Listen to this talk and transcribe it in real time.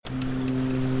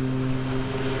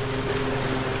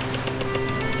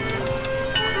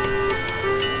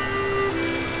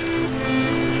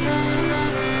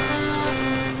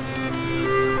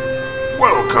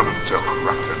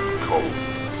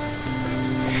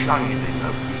shining a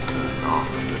beacon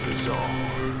on the bazaar.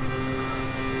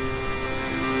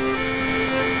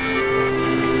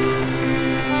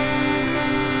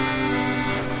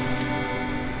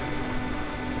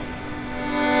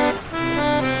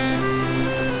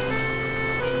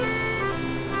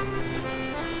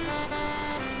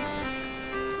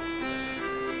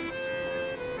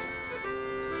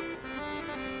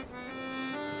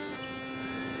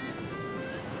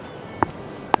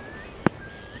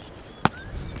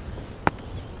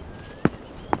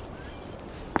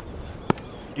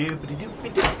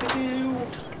 Doobity-doobity-doobity-doo.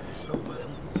 Just get this open.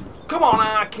 Come on,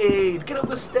 Arcade! Get up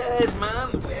the stairs,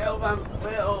 man! Well, man,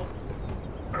 well.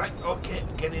 Right, okay,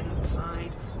 get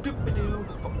inside. Doobity-doo.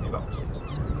 Pop me boxes.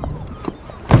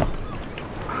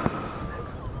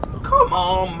 Come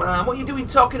on, man! What are you doing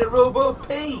talking to Robo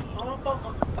P? Oh,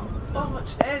 I'm bottom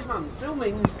upstairs, man. 2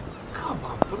 minutes. Come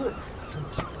on, brother. This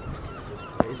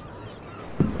kid.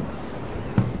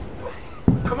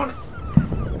 Come on.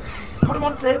 Put him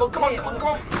on table. Come on, come on, come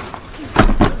on.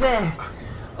 There.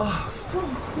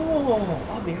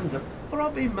 Oh, my hands are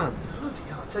throbbing, man. Bloody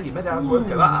hell, I tell you, made hard work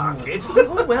at that, Arcade.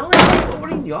 We're well heavy. We're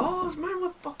in yours, man.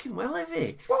 We're fucking well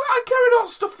heavy. Well, I carried all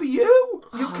stuff for you.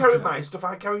 You Oh, carried dear. my stuff,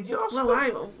 I carried your stuff.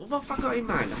 Well, what have I got in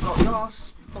mind? I've got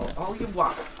yours. All your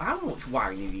wine. How much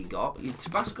wine have you got? Your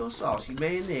Tabasco sauce, your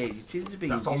mayonnaise, your tins of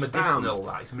beans, That's all your medicinal, spam.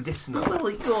 that. It's medicinal. Well,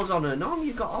 it goes on and on.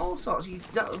 You've got all sorts.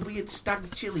 That weird stag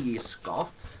chili you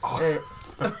scoff. Oh.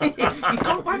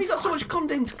 Why have you got so much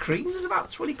condensed cream? There's about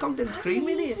 20 condensed cream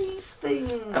in here. These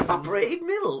things. Evaporated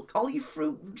milk, all your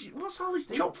fruit. What's all this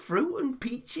chopped fruit and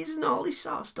peaches and all this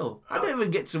sort of stuff? I don't even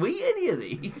get to eat any of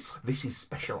these. This is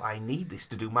special. I need this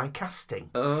to do my casting.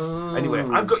 Oh. Anyway,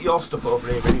 I've got your stuff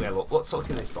over here anyway. Look, let's look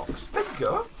in this box. There you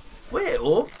go. Wait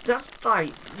up, that's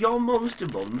like your Monster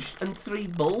Munch and 3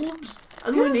 bulbs.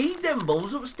 And we need them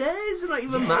bulbs upstairs, they're not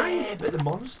even mine. Yeah, but the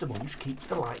Monster Munch keeps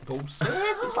the light bulb safe.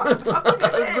 It's like...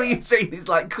 What you're saying is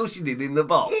like cushioning in the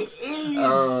box. It is.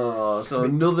 Oh, so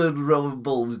another row of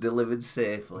bulbs delivered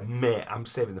safely. Mate, I'm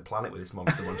saving the planet with this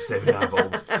Monster Munch, saving our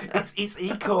bulbs. It's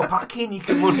eco packing. You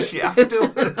can munch it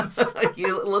afterwards.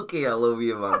 You're lucky I love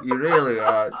you, man. You really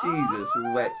are. Jesus,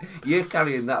 wet. You're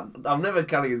carrying that. I'm never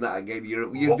carrying that again. You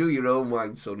What? do your own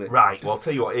wine, sonny. Right, well, I'll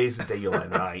tell you what, here's the deal then,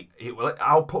 right?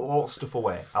 I'll put all the stuff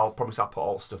away. I'll promise I'll put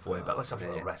all the stuff away, but let's have a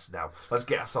little rest now. Let's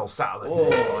get ourselves sat at the table.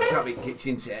 Oh, I can't be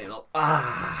kitchen table.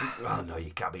 Oh, no,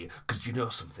 you can't be. Because you know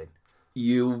something?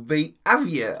 Have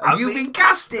you? Have you been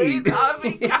casting? I've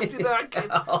been casting, Arcade.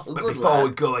 Oh, But good before lad.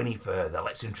 we go any further,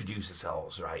 let's introduce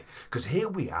ourselves, right? Because here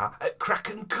we are at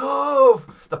Kraken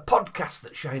Cove, the podcast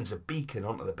that shines a beacon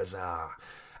onto the bazaar.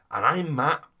 And I'm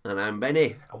Matt, And I'm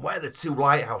Benny. and we're the 2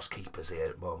 lighthouse keepers here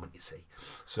at the moment, you see.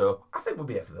 So I think we'll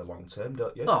be here for the long term,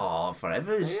 don't you? Oh,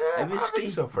 forevers. Yeah, I Everski. think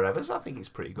so forever. I think it's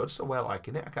pretty good, so we're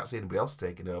liking it. I can't see anybody else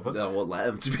taking over. I won't let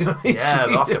them, to be honest. Yeah,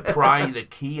 they'll have with to pry the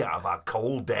key out of our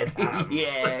cold, dead you. hands.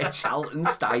 Yeah, Charlton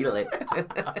style it.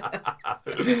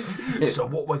 So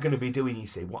what we're going to be doing, you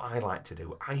see, what I like to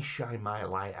do, I shine my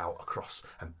light out across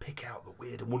and pick out the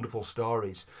weird and wonderful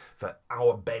stories for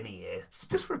our Benny here,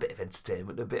 just for a bit of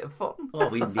entertainment, a bit of fun.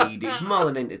 Oh, indeed. It's more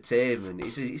than entertainment.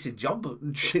 It's a job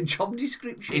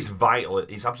description. It's vital.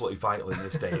 It's absolutely vital in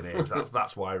this day and age.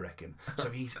 That's what I reckon. So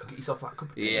he's got yourself that cup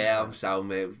of tea. Yeah, I'm sound,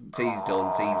 mate. Tea's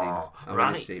done, teasing. I'm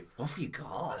right. gonna see. What have you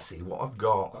got? Let's see what I've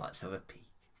got. Let's have a peek.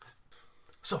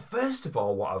 So first of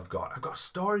all, what I've got a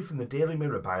story from the Daily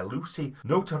Mirror by Lucy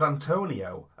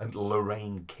Notarantonio and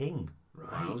Lorraine King. Right.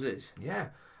 How's it? Yeah,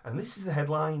 and this is the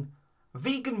headline.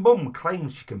 Vegan mum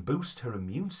claims she can boost her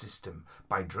immune system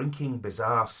by drinking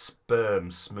bizarre sperm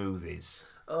smoothies.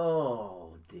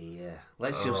 Oh dear.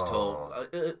 Let's just talk.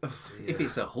 If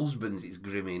it's her husband's, it's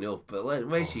grim enough. But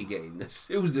where's she getting this?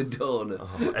 Who's the donor?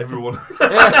 Oh, everyone.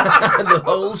 The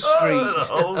whole street. The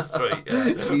whole street.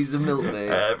 Yeah. She's the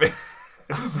milkmaid.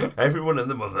 Everyone and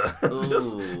the mother.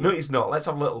 Just- Ooh. no, it's not. Let's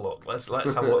have a little look. Let's have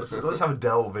a look. Let's have a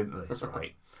delve into this,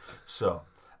 right? So,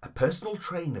 a personal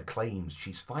trainer claims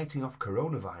she's fighting off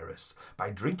coronavirus by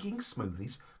drinking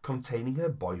smoothies containing her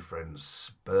boyfriend's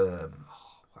sperm.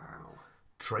 Wow.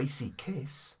 Tracy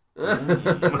Kiss,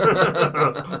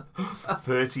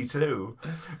 32,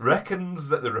 reckons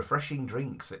that the refreshing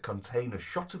drinks that contain a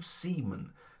shot of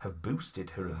semen have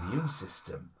boosted her immune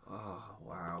system. Oh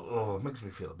wow. Oh, it makes me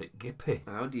feel a bit gippy.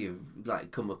 How do you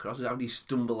come across it? How do you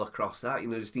stumble across that?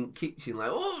 Just think kitchen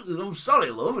like, oh, I'm sorry,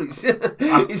 love. It's,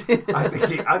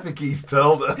 I think he's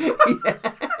told her.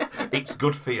 It's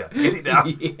good for you. Get it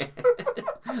down. Yeah.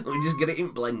 Let me just get it in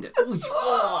blender.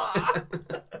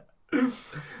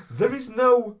 There is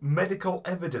no medical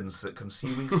evidence that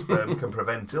consuming sperm can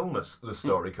prevent illness, the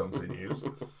story continues,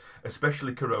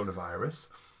 especially coronavirus.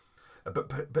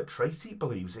 But Tracy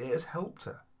believes it has helped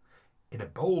her. In a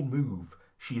bold move,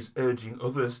 she is urging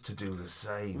others to do the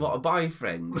same. What, a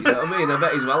boyfriend? You know what I mean? I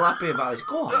bet he's well happy about this.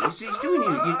 Go on, it's doing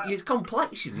your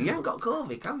complexion. You haven't got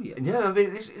COVID, have you? Yeah,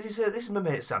 this is my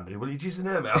mate Sandy. Will you jizz in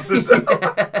her mouth?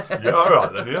 Yeah, all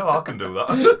right then. Yeah, I can do that.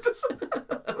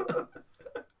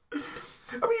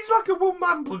 I mean, he's like a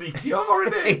one-man bloody cure,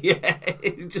 isn't he? Yeah,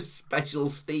 just special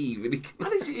Steve. And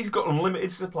he's got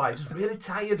unlimited supply. Just really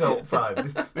tired all the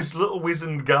time. This little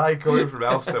wizened guy coming from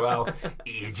house to house.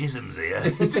 Here, Jism's here.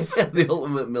 The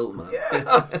ultimate milkman.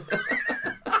 Yeah.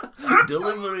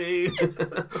 Delivery.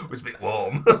 It was a bit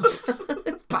warm.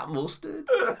 Pat mustard.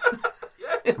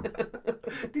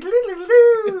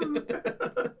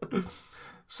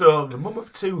 So, the mum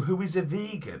of two, who is a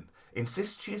vegan,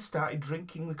 insists she has started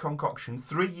drinking the concoction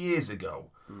 3 years ago.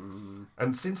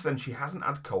 And since then she hasn't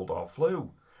had cold or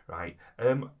flu. Right?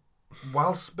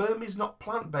 While sperm is not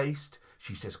plant-based,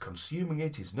 she says consuming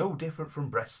it is no different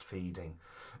from breastfeeding.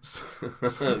 So,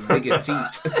 bigger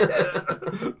teat.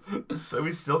 So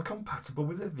it's still compatible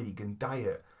with a vegan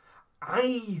diet.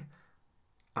 I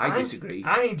disagree.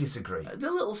 I disagree. The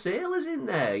little sailors in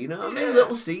there, you know what I mean? Yeah.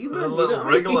 Little seamen. The little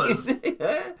wrigglers.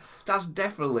 Yeah. That's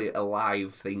definitely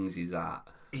alive things, is that?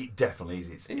 It definitely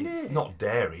is. It's not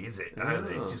dairy, is it? No.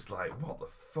 It's just like, what the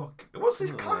fuck? What's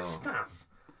this class as?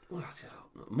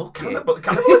 Mucky.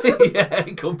 Cannibalism? Yeah,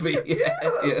 it could be. Yeah.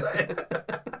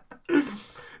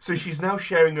 So she's now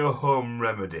sharing her home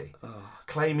remedy,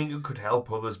 claiming it could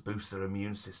help others boost their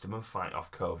immune system and fight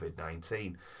off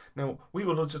COVID-19. Now, we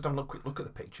will just have a quick look at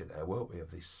the picture there, won't we, of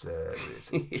this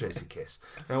Tracy Kiss.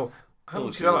 Now, how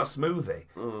much you know that smoothie?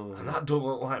 And that doesn't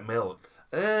look like milk.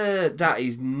 That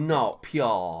is not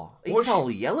pure. It's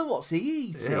all yellow. What's he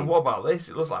eating? Yeah, what about this?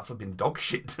 It looks like flipping dog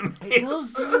shit to me. It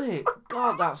does, doesn't it?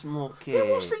 God, that's mucky. Yeah,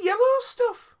 what's the yellow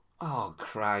stuff? Oh,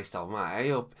 Christ almighty.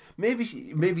 I hope. Maybe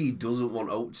he doesn't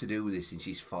want Oak to do this and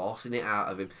she's forcing it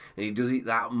out of him. And he does it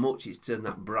that much, it's turned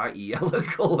that bright yellow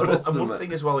colour. And one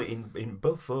thing as well, in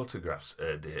both photographs,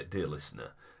 dear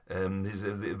listener, there's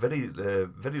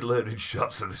very lurid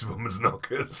shots of this woman's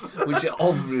knockers. Which are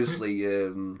obviously...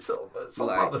 it's all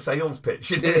like the sales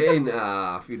pitch, isn't it? it? In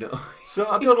half, you know. So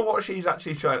I don't know what she's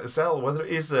actually trying to sell, whether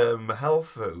it is health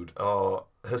food or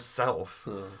herself.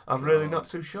 I'm really not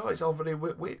too sure. It's all very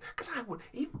weird. Because I would,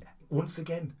 once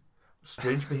again,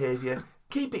 strange behaviour.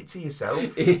 Keep it to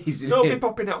yourself. Don't be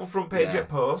popping it on front page at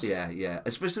post. Yeah.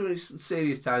 Especially when it's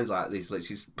serious times like this. Like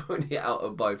she's putting it out her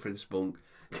boyfriend's spunk.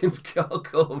 It's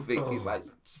COVID. He's like,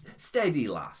 steady,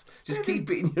 lass. Just keep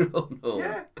it in your own home.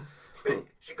 Yeah. But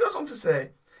she goes on to say,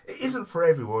 it isn't for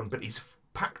everyone, but it's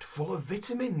packed full of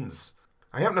vitamins.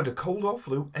 I haven't had a cold or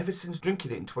flu ever since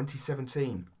drinking it in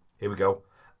 2017. Here we go.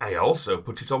 I also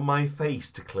put it on my face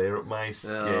to clear up my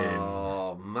skin.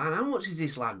 Oh, man, how much is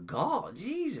this like got?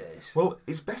 Jesus. Well,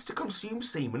 it's best to consume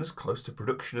semen as close to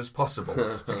production as possible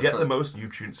to get the most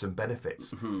nutrients and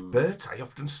benefits. But I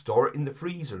often store it in the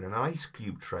freezer in an ice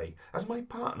cube tray, as my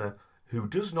partner, who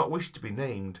does not wish to be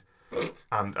named,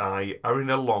 and I are in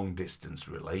a long-distance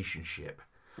relationship.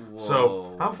 Whoa.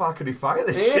 So, how far can he fire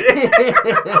this shit?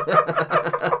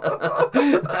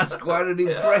 That's quite an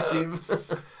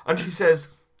impressive... And she says...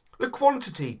 The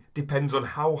quantity depends on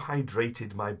how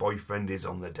hydrated my boyfriend is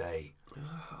on the day.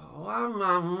 Oh,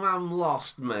 I'm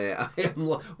lost, mate.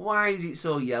 Why is it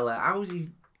so yellow? How's he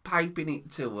piping it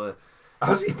to her?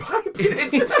 How's he piping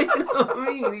it? You know what I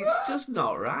mean? It's just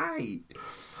not right.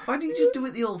 Why don't you just do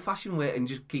it the old-fashioned way and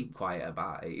just keep quiet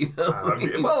about it? You know what I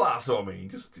mean? Well, that's what I mean.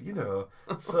 Just,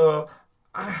 So...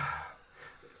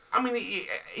 I mean,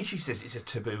 she says it's a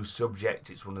taboo subject.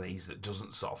 It's one of these that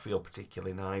doesn't sort of feel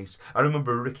particularly nice. I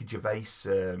remember a Ricky Gervais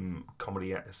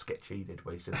comedy sketch he did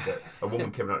where he said that a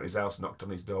woman came out of his house, knocked on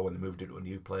his door when they moved into a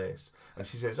new place. And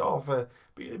she says, for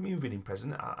a moving in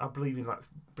present, I believe in like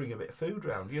bring a bit of food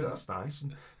round. That's nice.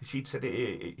 And she'd said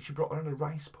she brought around a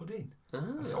rice pudding.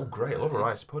 I said, great, I love a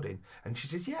rice pudding. And she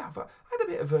says, I had a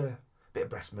bit of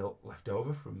breast milk left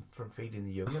over from feeding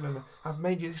the young, and I've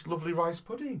made you this lovely rice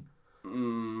pudding.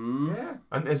 Yeah.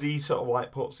 And as he sort of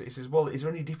like puts it, he says, well, is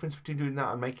there any difference between doing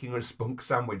that and making her a spunk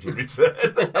sandwich in return?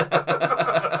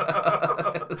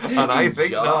 And I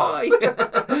think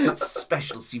not.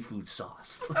 Special seafood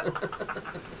sauce.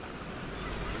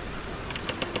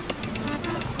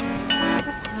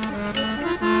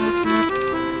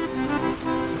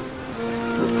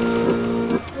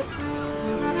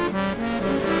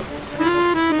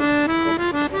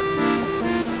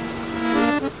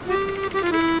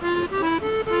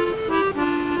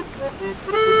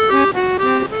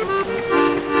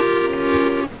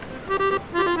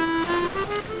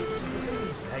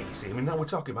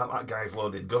 talking about that guy's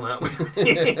loaded gun, aren't we?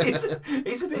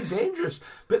 it's a bit dangerous.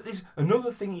 But there's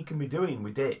another thing you can be doing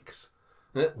with dicks,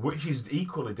 which is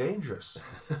equally dangerous.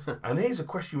 And here's a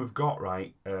question we've got,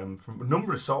 right, from a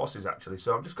number of sources, actually.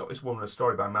 So I've just got this one, a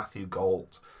story by Matthew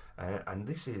Galt. And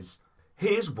this is,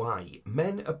 here's why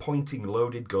men are pointing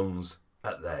loaded guns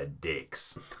at their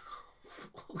dicks.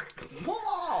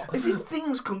 What? As if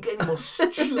things couldn't get any more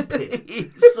stupid.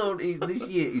 This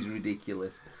year is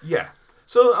ridiculous. Yeah.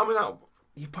 So, I mean,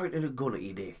 You're pointing a gun at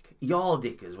your dick. Your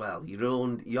dick as well.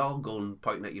 Your gun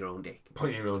pointing at your own dick.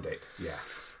 pointing at your own dick, yeah.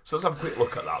 So let's have a quick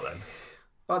look at that then.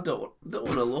 I don't want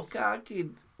to look at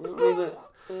it.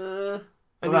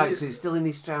 Right, so he's still in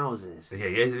his trousers. Yeah,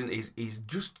 he's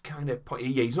just kind of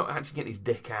pointing. Yeah, he's not actually getting his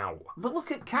dick out. But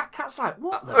look at Cat. Cat's like,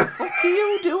 what the fuck are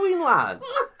you doing, lad?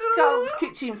 Cat's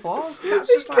kitchen floor. Cat's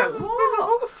just like,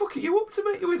 what the fuck are you up to,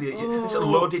 mate, you idiot? It's a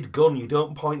loaded gun. You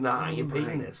don't point that at your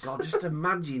penis. God, just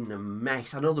imagine the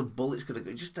mess. I know the bullet's going to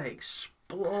go. Just an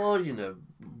explosion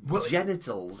of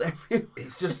genitals everywhere.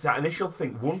 It's just that initial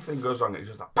thing. One thing goes wrong, and it's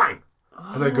just like, bang!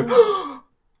 And then go,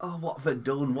 oh, what have I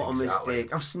done? What a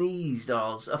mistake. I've sneezed,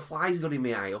 or a fly's got in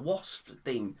my eye, a wasp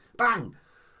thing. Bang!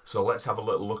 So let's have a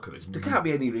little look at this. There can't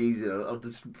be any reason.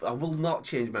 I will not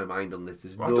change my mind on this.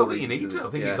 I don't think you need to. I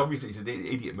think it's an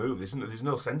idiot move. There's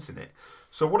no sense in it.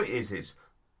 So what it is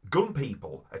gun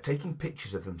people are taking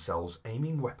pictures of themselves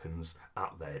aiming weapons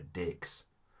at their dicks.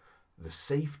 The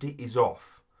safety is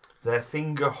off. Their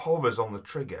finger hovers on the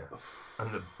trigger,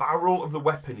 and the barrel of the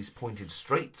weapon is pointed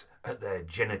straight at their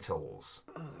genitals.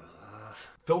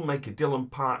 Filmmaker Dylan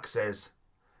Park says,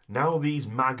 now these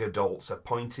MAGA adults are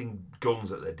pointing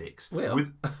guns at their dicks. Well,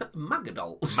 MAGA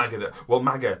adults?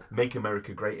 MAGA, Make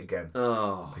America Great Again.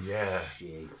 Oh, yeah.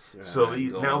 Shit. Right, so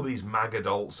now these MAGA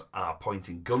adults are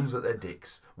pointing guns at their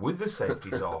dicks with the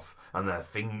safeties off and their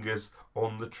fingers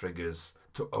on the triggers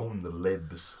to own the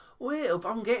libs. Wait up,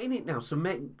 I'm getting it now. So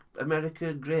Make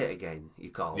America Great Again,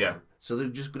 you call it? Yeah. So they're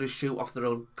just going to shoot off their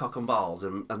own cock and balls,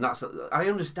 and that's... I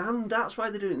understand, that's why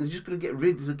they're doing it. They're just going to get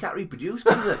rid... They can't reproduce,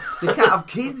 can they? They can't have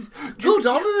kids. Good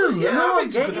on them. Yeah, I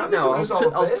get it now.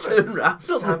 I'll turn around.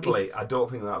 Sadly, I don't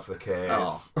think that's the case.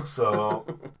 Oh. So,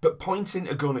 but pointing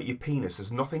a gun at your penis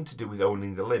has nothing to do with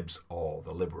owning the libs, or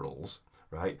the liberals,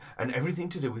 right? And everything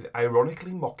to do with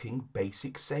ironically mocking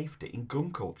basic safety in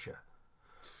gun culture.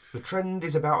 The trend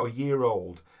is about a year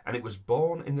old, and it was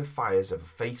born in the fires of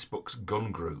Facebook's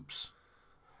gun groups.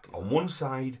 On one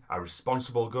side are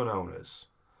responsible gun owners.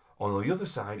 On the other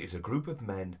side is a group of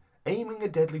men aiming a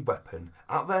deadly weapon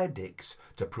at their dicks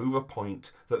to prove a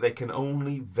point that they can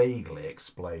only vaguely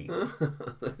explain.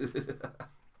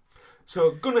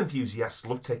 So, gun enthusiasts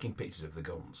love taking pictures of the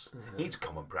guns. It's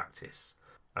common practice.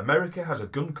 America has a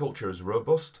gun culture as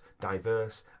robust,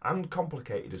 diverse, and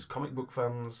complicated as comic book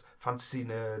fans, fantasy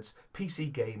nerds,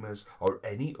 PC gamers, or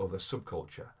any other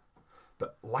subculture.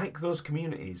 But like those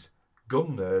communities,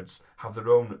 gun nerds have their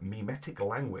own mimetic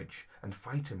language and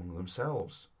fight among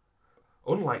themselves.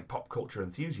 Unlike pop culture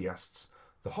enthusiasts,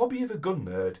 the hobby of a gun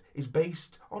nerd is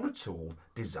based on a tool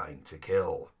designed to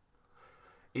kill.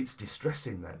 It's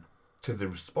distressing, then, to the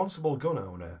responsible gun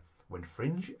owner when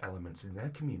fringe elements in their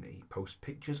community post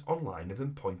pictures online of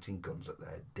them pointing guns at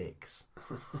their dicks.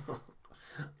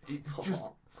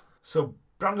 So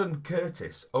Brandon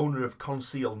Curtis, owner of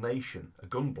Conceal Nation, a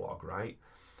gun blog, right,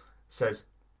 says,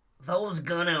 those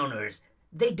gun owners,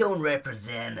 they don't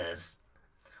represent us.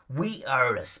 We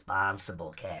are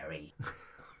responsible, Carrie.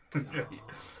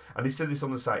 And he said this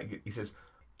on the site, he says,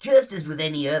 just as with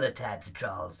any other types of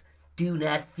trolls, do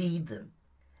not feed them.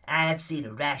 I have seen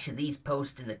a rash of these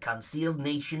posts in the Concealed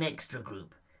Nation Extra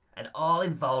group, and all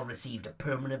involved received a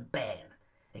permanent ban.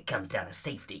 It comes down to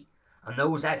safety, and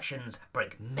those actions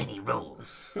break many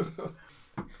rules.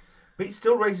 But it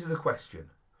still raises the question,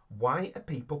 why are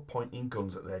people pointing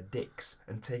guns at their dicks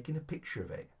and taking a picture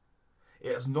of it?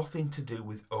 It has nothing to do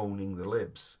with owning the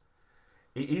libs.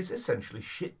 It is essentially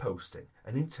shitposting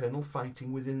and internal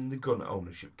fighting within the gun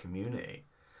ownership community.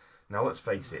 Now let's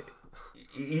face it,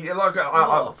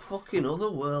 fucking other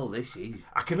world this is.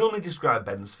 I can only describe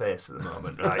Ben's face at the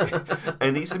moment, right?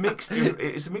 And it's a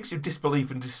mixture of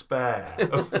disbelief and despair,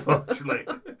 unfortunately.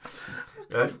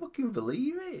 I fucking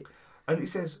believe it. And it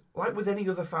says, like with any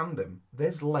other fandom,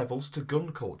 there's levels to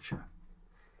gun culture.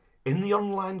 In the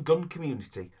online gun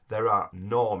community, there are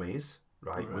normies,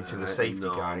 right, which are the safety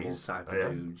guys, type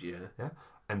of dudes, yeah,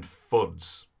 and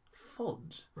FUDs.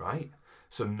 FUDs, right?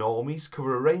 So normies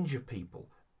cover a range of people.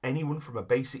 Anyone from a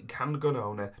basic handgun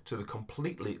owner to the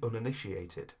completely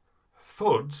uninitiated.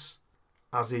 FUDs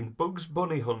as in Bugs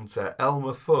Bunny hunter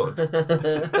Elmer Fudd.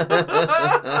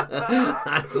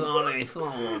 I thought I saw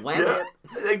a Yeah,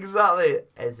 exactly.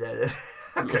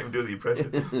 I can't even do the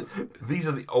impression. These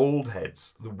are the old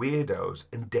heads, the weirdos,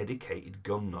 and dedicated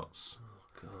gun nuts.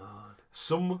 God.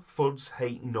 Some Fudds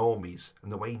hate normies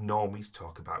and the way normies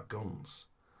talk about guns.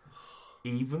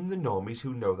 Even the normies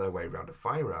who know their way around a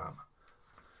firearm.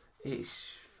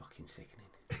 It's fucking sickening.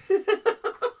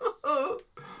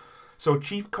 So a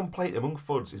chief complaint among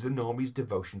Fudds is the normies'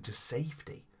 devotion to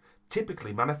safety,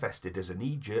 typically manifested as a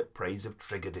knee-jerk praise of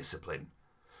trigger discipline.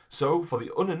 So, for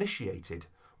the uninitiated,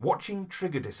 watching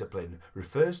trigger discipline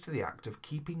refers to the act of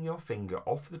keeping your finger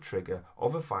off the trigger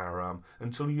of a firearm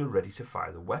until you're ready to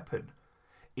fire the weapon.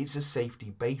 It's a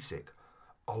safety basic,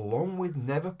 along with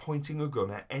never pointing a gun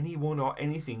at anyone or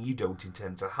anything you don't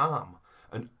intend to harm,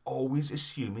 and always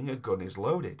assuming a gun is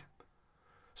loaded.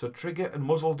 So trigger and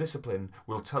muzzle discipline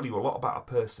will tell you a lot about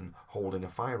a person holding a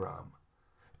firearm.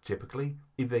 Typically,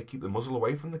 if they keep the muzzle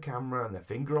away from the camera and their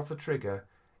finger off the trigger,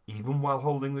 even while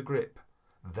holding the grip,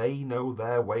 they know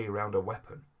their way around a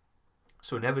weapon.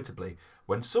 So inevitably,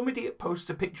 when some idiot posts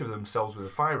a picture of themselves with a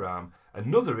firearm,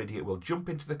 another idiot will jump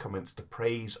into the comments to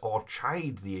praise or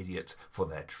chide the idiot for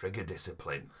their trigger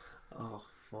discipline. Oh,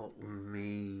 fuck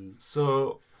me.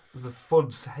 So the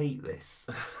Fudds hate this.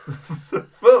 The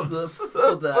Fudds.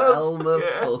 The Elmer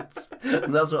Fudds.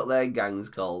 And that's what their gang's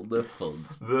called, the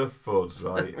Fudds. The Fudds,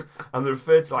 right? And they're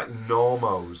referred to like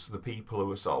normos, the people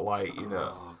who are sort of like, you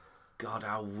know. Oh, God,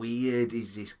 how weird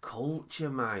is this culture,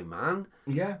 my man?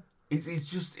 Yeah, it's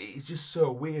just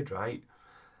so weird, right?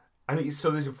 And so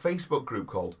there's a Facebook group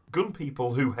called Gun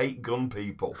People Who Hate Gun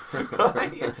People,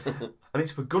 right? And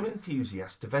it's for gun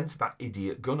enthusiasts to vent about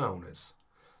idiot gun owners.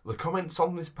 The comments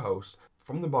on this post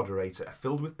from the moderator are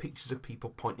filled with pictures of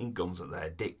people pointing guns at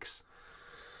their dicks.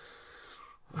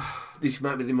 This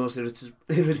might be the most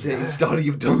irritating story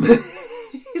you've done.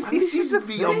 This is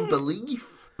beyond belief.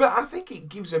 But I think it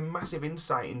gives a massive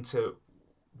insight into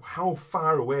how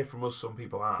far away from us some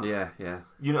people are. Yeah, yeah.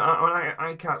 You know,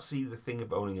 I can't see the thing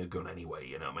of owning a gun anyway,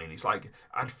 you know what I mean? It's like,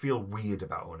 I'd feel weird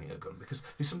about owning a gun because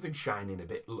there's something shining a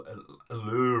bit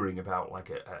alluring about like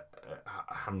a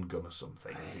handgun or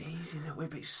something. It is in a way,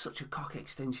 but it's such a cock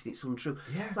extension, it's untrue.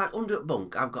 Yeah. Like under at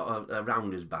bunk, I've got a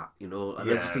rounder's bat, you know, and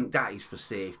I just think that is for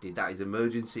safety, that is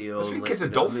emergency only. That's because the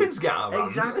dolphins get out of hand.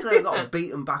 Exactly, I've got to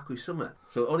beat them back with summer.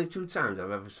 So only 2 times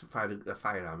I've ever fired a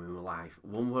firearm in my life.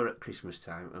 One were at Christmas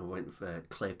time and went for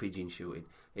clay pigeon shooting.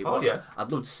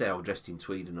 I'd love to say I was dressed in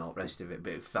tweed and all the rest of it,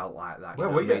 but it felt like that. Where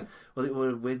were you? Well, it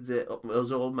were with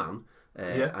us old man.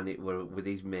 And it were with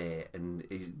his mate, and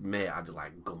his mate had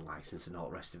like gun license and all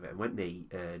the rest of it, and went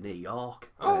near York.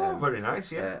 Very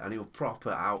nice, yeah. And it was proper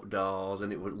outdoors,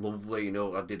 and it was lovely. You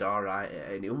know, I did all right,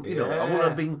 and it, you know, I wouldn't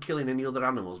have been killing any other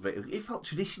animals, but it felt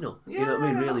traditional. Yeah, you know what I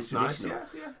mean? Really nice, traditional.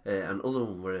 yeah. And other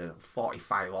one were a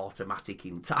 45 automatic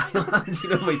in Thailand. You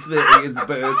know, my 30th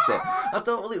birthday. I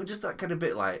thought, well, it was just that kind of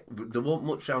bit like there wasn't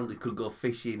much around. They could go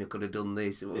fishing. I could have done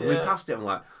this. We passed it. I'm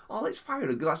like, oh, let's fire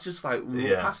a gun. That's just like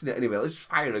we're passing it anyway. Let's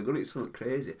fire a gun. It's something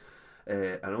crazy.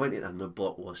 And I went in and the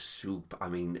bloke was super. I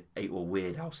mean, it was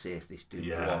weird how safe this dude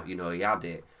was. You know, he had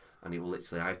it, and he was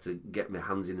literally. I had to get my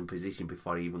hands in position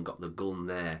before he even got the gun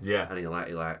there. Yeah.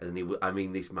 And I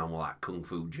mean, this man was like Kung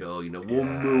Fu Joe. You know,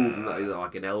 one move and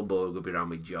like an elbow would be around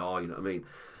my jaw. You know what I mean?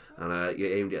 And you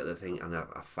aimed it at the thing, and I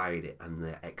fired it, and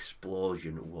the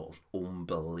explosion was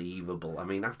unbelievable. I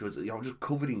mean, afterwards, I was just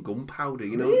covered in gunpowder,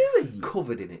 you know, really?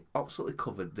 Covered in it, absolutely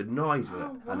covered. The noise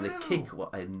and the kick were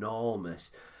enormous,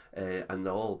 and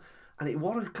the whole. And it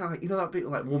was kind of, you know, that bit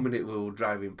like 1 minute we were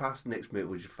driving past, next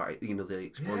minute we just fight, you know, the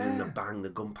explosion, the bang, the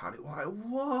gunpowder. It was like,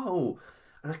 whoa!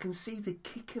 And I can see the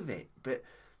kick of it, but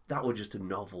that was just a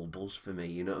novel buzz for me,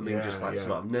 you know what I mean? Just like,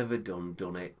 so I've never done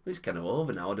it. It's kind of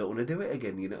over now, I don't want to do it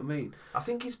again, you know what I mean? I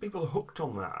think it's people hooked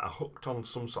on that, are hooked on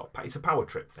some sort of, it's a power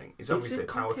trip thing. It's a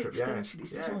power trip, extension.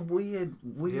 It's some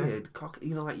weird cock,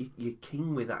 you know, like you're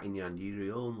king with that in your hand, you're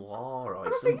your own law. Or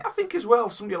I think as well,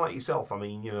 somebody like yourself, I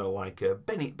mean, you know, like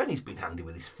Benny's been handy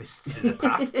with his fists in the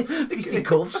past.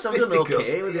 Fisticuffs, I'm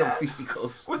okay with the old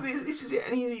fisticuffs. Well, this is it.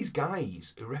 Any of these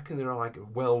guys who reckon they're like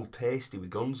well tasty with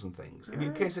guns and things,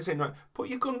 in case they're saying, right, put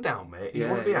your gun down, mate, you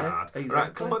want to be hard, exactly.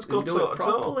 right, come, let's go toe to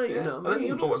toe. You know what I mean? And then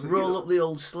you know what's roll up the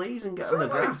old sleeves and get on the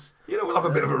grass. You know, we'll have a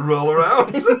bit of a roll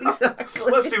around.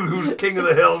 Let's see who's king of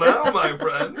the hill now, my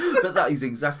friend. But But that is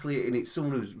exactly it, and it's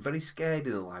someone who's very scared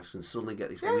in their lives and suddenly get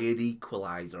this weird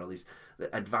equaliser or this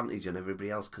advantage on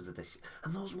everybody else because of this.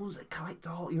 And those ones that collect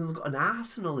all, they've got an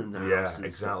arsenal in their house. Yeah,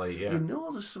 exactly, yeah. You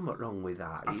know there's something wrong with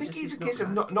that. I think it's a case of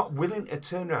not willing to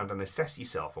turn around and assess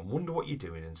yourself and wonder what you're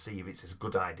doing and see if it's a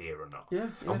good idea or not. Yeah.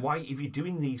 And why, if you're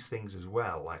doing these things as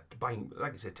well, like buying,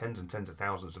 like I said, tens and tens of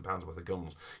thousands of pounds worth of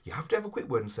guns, you have to have a quick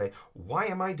word and say, why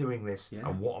am I doing this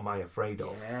and what am I afraid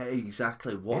of? Yeah,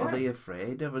 exactly. What are they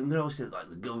afraid of? And they're always saying, like,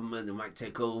 the government, they might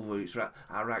take over, it's our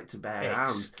right to bear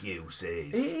arms.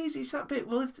 Excuses. It is, it's that bit.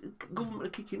 Well, if the government are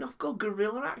kicking off, go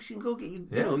guerrilla action, go get you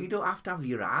know, you don't have to have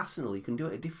your arsenal, you can do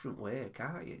it a different way,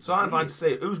 can't you? So I'd like to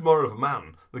say, who's more of a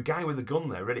man? The guy with the gun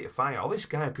there, ready to fire, or this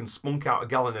guy who can spunk out a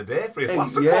gallon a day for his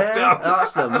last down?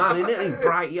 That's the man, isn't it? His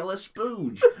bright yellow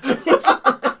spooge.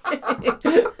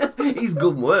 His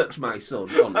gun works, my son.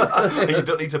 And you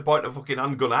don't need to point a fucking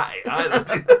handgun at it either.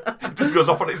 It just goes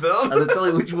off on its own. And I tell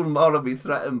you which one more I'll be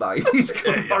threatened by. He's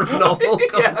gun or a normal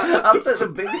gun. I'll take the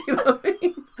big, you know what I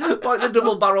mean? Point the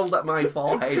double barreled at my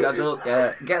forehead, I don't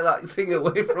care. Get that thing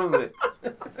away from me.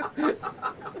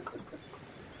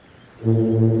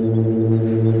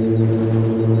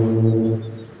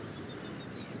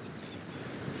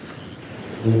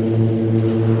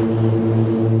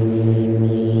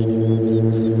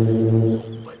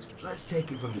 Let's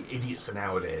take it from the idiots of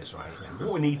nowadays, right?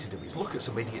 What we need to do is look at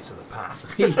some idiots of the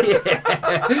past.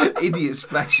 Yeah, idiot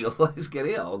special. Let's get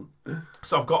it on.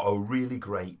 So I've got a really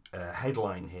great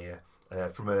headline here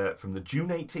from the June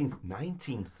 18th,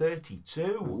 1932.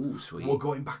 Ooh, sweet. We're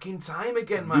going back in time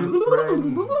again, my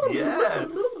friend. Yeah.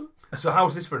 So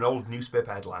how's this for an old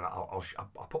newspaper headline? I'll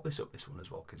put this up, this one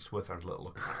as well, because it's worth having a little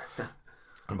look at.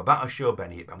 I'm about to show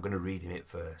Benny it, but I'm going to read him it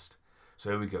first.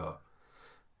 So here we go.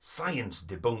 Science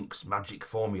debunks magic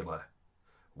formula.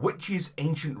 Witch's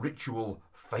ancient ritual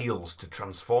fails to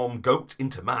transform goat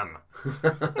into man.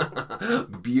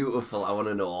 Beautiful. I want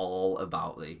to know all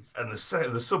about these. And the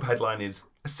subheadline is,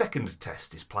 a second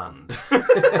test is planned.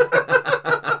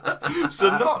 So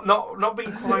not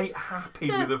being quite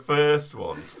happy with the first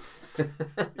one.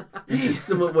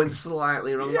 Someone went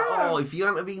slightly wrong. Yeah. Oh, if you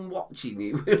hadn't been watching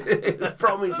it, I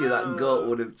promise you that goat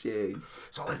would have changed.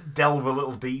 So let's delve a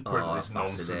little deeper into this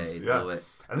nonsense. Love it.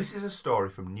 And this is a story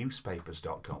from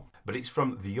newspapers.com, but it's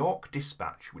from the York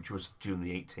Dispatch, which was June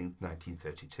the 18th,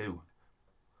 1932.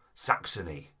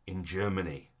 Saxony in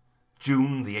Germany,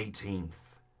 June the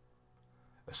 18th.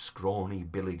 A scrawny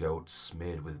billy goat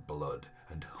smeared with blood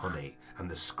and honey and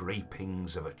the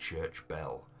scrapings of a church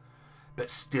bell. But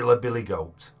still a billy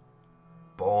goat.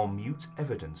 Bore mute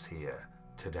evidence here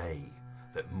today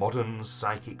that modern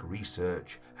psychic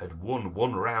research had won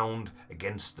one round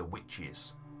against the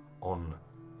witches on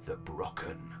the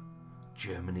Brocken,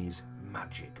 Germany's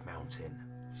magic mountain.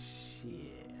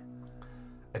 Shit.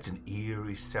 At an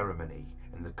eerie ceremony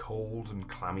in the cold and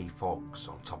clammy fogs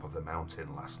on top of the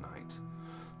mountain last night,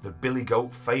 the billy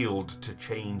goat failed to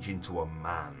change into a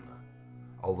man,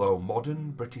 although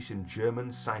modern British and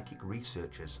German psychic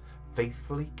researchers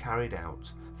faithfully carried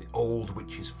out the old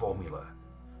witch's formula,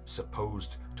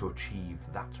 supposed to achieve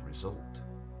that result.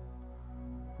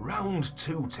 Round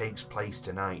 2 takes place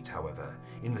tonight, however,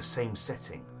 in the same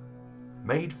setting,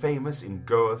 made famous in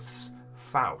Goethe's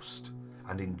Faust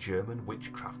and in German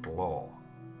witchcraft lore.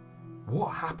 What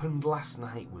happened last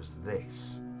night was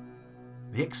this.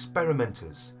 The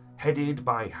experimenters, headed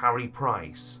by Harry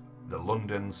Price, the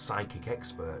London psychic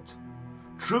expert,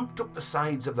 trooped up the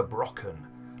sides of the Brocken,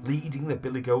 leading the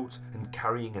billy goat and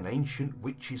carrying an ancient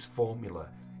witch's formula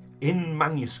in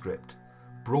manuscript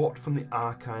brought from the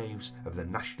archives of the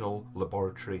National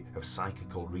Laboratory of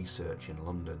Psychical Research in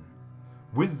London.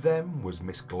 With them was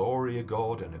Miss Gloria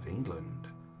Gordon of England,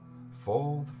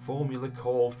 for the formula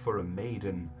called for a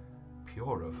maiden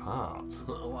pure of heart.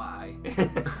 Why?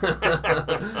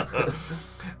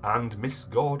 And Miss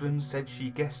Gordon said she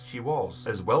guessed she was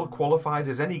as well qualified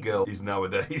as any girl is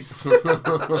nowadays for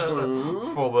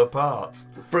the part.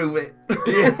 Prove it.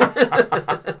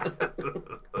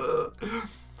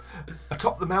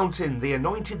 Atop the mountain, they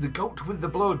anointed the goat with the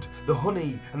blood, the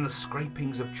honey, and the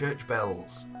scrapings of church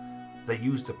bells. They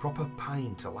used the proper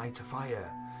pine to light a fire,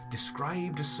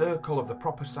 described a circle of the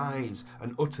proper size,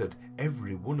 and uttered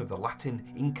every one of the Latin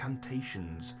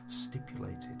incantations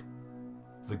stipulated.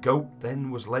 The goat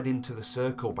then was led into the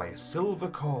circle by a silver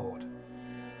cord.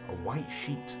 A white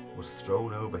sheet was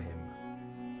thrown over him.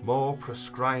 More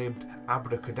prescribed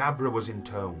abracadabra was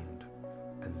intoned,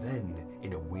 and then,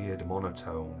 in a weird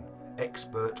monotone,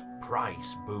 expert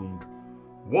Price boomed,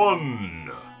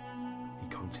 1! He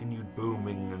continued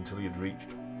booming until he had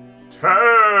reached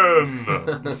 10!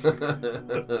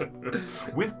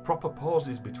 With proper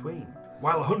pauses between,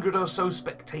 while 100 or so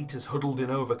spectators huddled in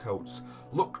overcoats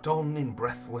looked on in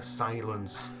breathless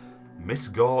silence, Miss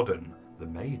Gordon, the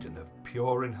maiden of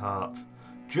pure in heart,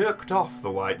 jerked off the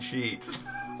white sheet.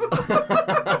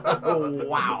 Oh,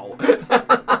 wow.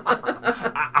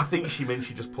 I think she meant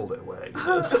she just pulled it away.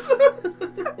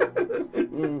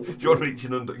 Do you want to reach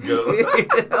an under girl?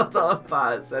 I thought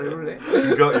about ceremony.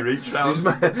 You got your reach now.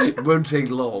 It won't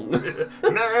take long.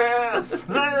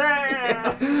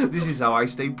 This is how I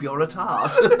stay pure at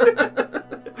heart.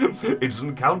 It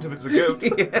doesn't count if it's a goat.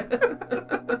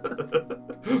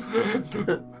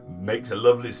 Makes a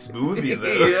lovely smoothie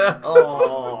though. Yeah.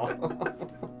 Oh.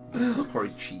 Or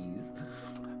cheese.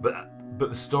 But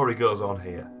the story goes on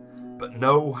here. But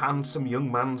no handsome young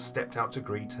man stepped out to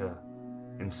greet her.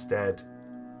 Instead,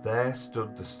 there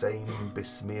stood the same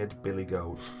besmeared billy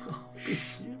goat,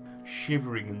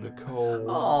 shivering in the cold.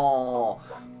 Oh,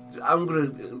 I'm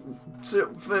gonna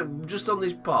just on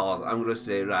this pause. I'm gonna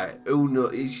say, right, who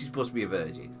knows? Is she supposed to be a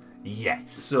virgin?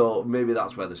 Yes. So maybe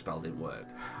that's where the spell didn't work.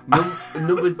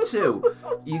 Number two,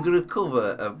 you're gonna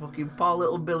cover a fucking poor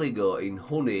little billy goat in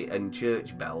honey and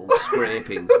church bells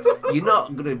scraping. You're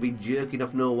not gonna be jerking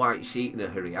off no white sheet in a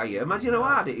hurry, are you? Imagine how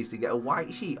hard it is to get a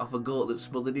white sheet off a goat that's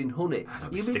smothered in honey.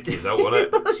 You'd be sticky as hell,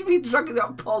 wouldn't it? You'd be dragging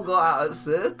that poor goat out of a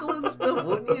circle and stuff,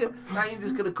 wouldn't you? Now you're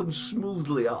just gonna come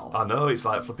smoothly off. I know, it's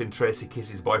like flipping Tracy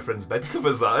Kiss's boyfriend's bed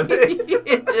covers, that, isn't it?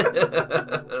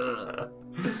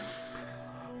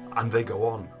 And they go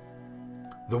on.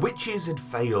 The witches had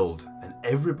failed, and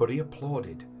everybody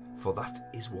applauded, for that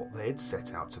is what they had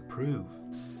set out to prove.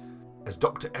 As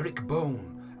Dr. Eric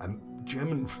Bone, a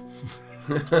German...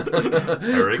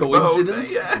 Eric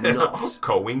Coincidence? Bone, yeah. Not.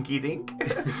 Coinky-dink.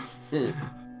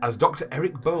 As Dr.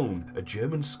 Eric Bone, a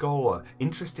German scholar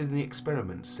interested in the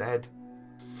experiment, said...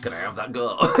 Can I have that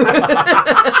goat?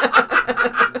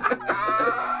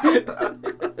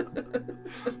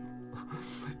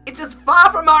 It is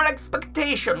far from our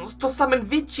expectations to summon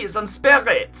witches and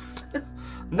spirits.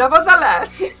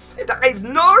 Nevertheless, there is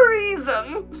no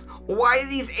reason why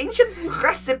these ancient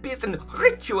recipes and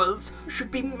rituals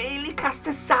should be merely cast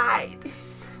aside.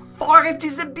 For it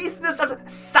is a business of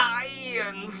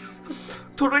science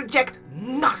to reject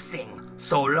nothing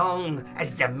so long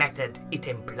as the method it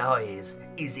employs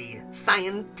is a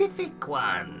scientific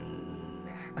one.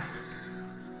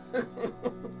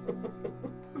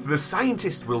 The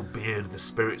scientist will beard the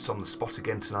spirits on the spot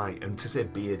again tonight, and to say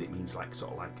beard, it means like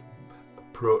sort of like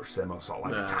approach them or sort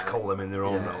of like tackle them in their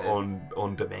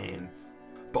own domain.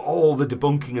 But all the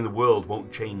debunking in the world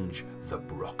won't change the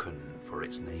Brocken for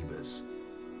its neighbours.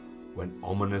 When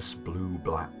ominous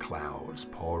blue-black clouds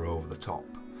pour over the top,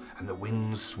 and the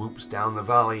wind swoops down the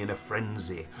valley in a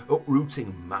frenzy,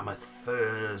 uprooting mammoth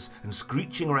firs and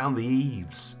screeching around the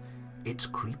eaves, it's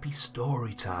creepy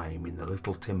story time in the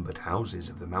little timbered houses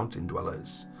of the mountain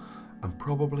dwellers, and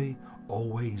probably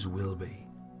always will be.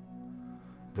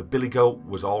 The billy goat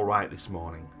was all right this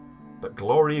morning, but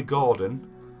Gloria Gordon,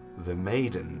 the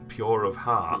maiden pure of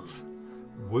heart,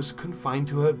 was confined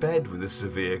to her bed with a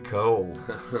severe cold,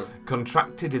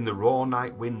 contracted in the raw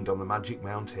night wind on the magic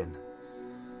mountain.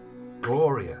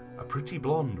 Gloria, a pretty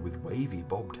blonde with wavy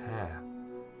bobbed hair,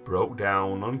 broke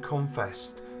down and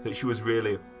confessed that she was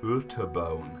really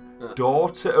Utterbone,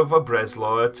 daughter of a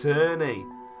Breslau attorney.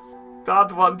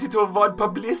 Dad wanted to avoid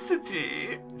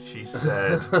publicity, she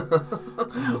said.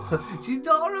 She's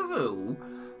daughter of who?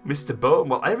 Mr. Bone,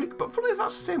 well, Eric, but funny,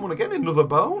 that's the same one again, another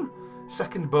bone.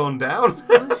 Second bone down.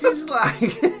 She's like,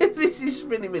 this is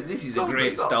spinning me. This is a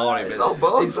great story. It's all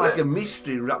bones, it's like a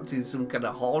mystery wrapped in some kind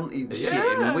of haunted shit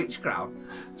and witchcraft.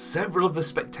 Several of the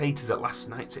spectators at last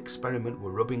night's experiment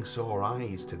were rubbing sore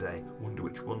eyes today. Wonder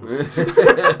which ones. With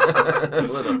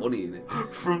the honey in it.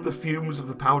 From the fumes of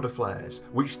the powder flares,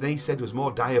 which they said was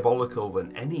more diabolical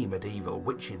than any medieval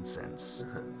witch incense.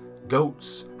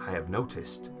 Goats, I have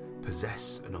noticed,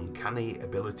 possess an uncanny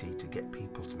ability to get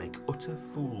people to make utter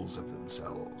fools of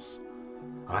themselves.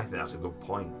 And I think that's a good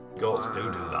point. Goats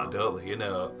do that, don't they? You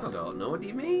know. I don't know. What do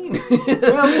you mean?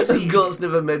 Well, goats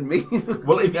never made me.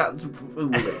 Well, if that's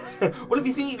foolish. Well, if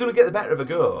you think you're going to get the better of a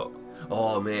goat.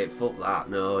 Oh, mate, fuck that.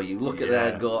 No, you look at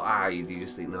their goat eyes, you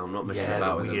just think, no, I'm not messing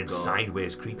about with weird, a goat.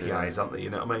 sideways, creepy eyes, aren't they?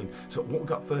 You know what I mean? So what we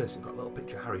got first? We've got a little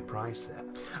picture of Harry Price there.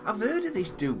 I've heard of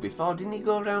this dude before. Didn't he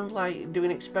go around like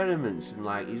doing experiments and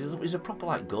like he's a proper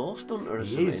like ghost hunter or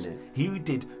something? He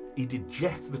did he did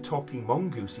Jeff the Talking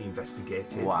Mongoose he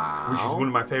investigated, Wow. which is one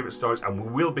of my favourite stories, and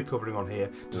we will be covering on here.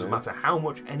 Doesn't matter how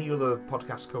much any other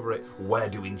podcasts cover it, we're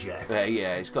doing Jeff.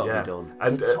 Yeah, it's got to Yeah. be done.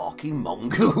 And, The Talking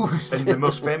Mongoose. And the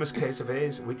most famous case of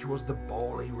his, which was the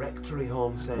Borley Rectory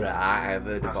haunting. Right, I've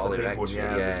heard That's the the Borley big one, Rectory.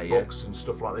 yeah. Yeah, There's yeah. books and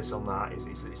stuff like this on that.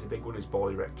 It's a big one, is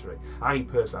Borley Rectory. I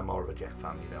personally am more of a Jeff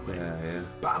fan, you know what I mean? Yeah, yeah.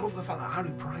 But I love the fact that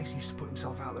Harry Price used to put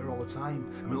himself out there all the time.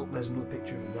 I mean, look, there's another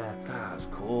picture in there. That's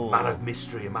cool. Man of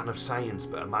mystery, a man of science,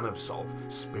 but a man of sort of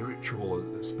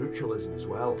spiritualism as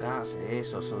well. That's it.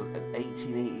 So in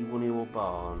 1881 he was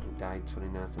born. He died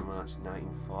 29th of March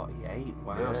 1948.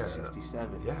 Wow, Yeah. so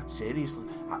 67. Yeah. Seriously.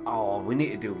 We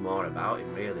need to do more about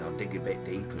him, really. I'll dig a bit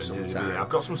deeper sometime. I've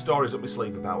got some stories up my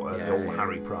sleeve about the old Yeah.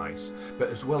 Harry Price. But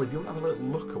as well, if you want to have a little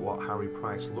look at what Harry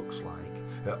Price looks like,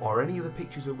 or any of the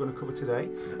pictures we're going to cover today,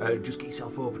 just get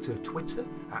yourself over to Twitter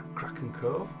at Kraken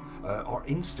Cove, or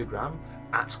Instagram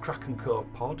at Kraken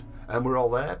Cove Pod, and we're all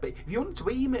there. But if you want to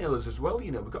email us as well,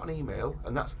 you know, we've got an email,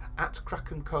 and that's at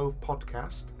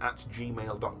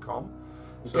krakencovepodcast@gmail.com.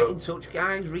 Get in touch,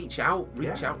 guys. Reach out.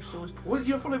 Reach Yeah. out to us. Well, did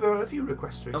you fully have a few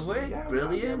requests recently? we? Yeah,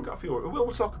 Brilliant. we've got a few.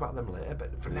 We'll talk about them later,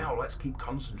 but for now, let's keep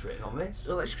concentrating on this.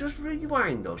 So let's just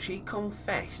rewind though. She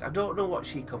confessed. I don't know what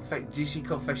she confessed. Did she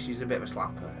confess she's a bit of a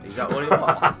slapper? Is that what it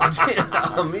was?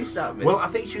 I missed that bit. Well, I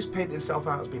think she's painted herself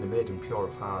out as being a maiden pure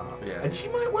of heart. Yeah. And she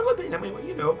might well have been. I mean,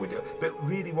 you know, we do, but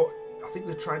really what I think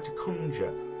they're trying to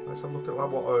conjure. Let's have a look at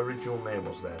what her original name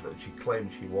was there that she claimed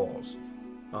she was.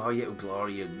 Oh yeah,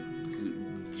 Gloria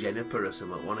Jennifer or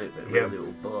something, wasn't it? But Yeah. really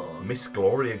little boy. Miss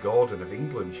Gloria Gordon of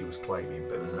England, she was claiming,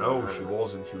 but no, Ah. she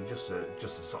wasn't. She was just a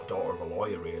sort of daughter of a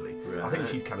lawyer, really. I think Right.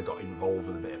 she'd kind of got involved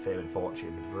with a bit of fame and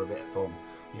fortune for a bit of fun,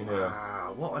 you know.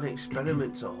 Wow, what an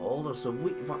experiment to hold us. So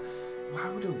why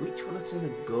would a witch want to turn a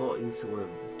goat into a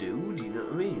dude? You know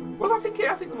what I mean? Well, I think they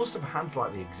must have had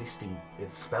like the existing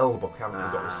spell book, haven't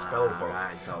they? Got the spell book.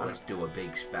 Right, so let's do a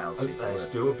big spell. Let's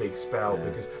do a big spell,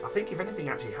 because I think if anything,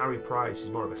 actually, Harry Price is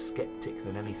more of a skeptic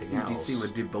than anything You else. did seem a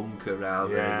debunker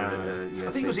rather Yeah. than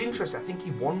I think it was interesting. I think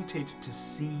he wanted to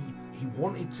see. He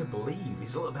wanted to believe.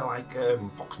 He's a little bit like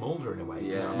Fox Mulder in a way.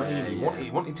 You know what I mean?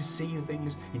 He wanted to see the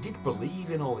things. He did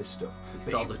believe in all this stuff. He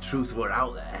but thought the truth were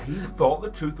out there. he thought the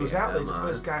truth was Yeah, out there. He's the man.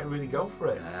 first guy to really go for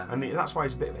it, Yeah. and that's why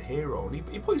he's a bit of a hero. And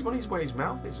he put his money where his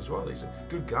mouth is as well. He's a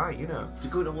good guy, you know. To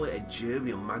go all the way to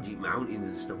Germany on Magic Mountains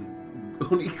and stuff.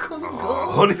 Honeycomb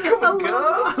gold. Honeycomb I love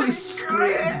gold, those it's scraped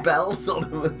great. bells on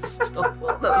them and stuff.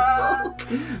 What the fuck?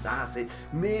 That's it.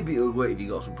 Maybe it'll work if you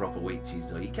got some proper witches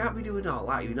though. You can't be doing all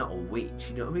that if you're not a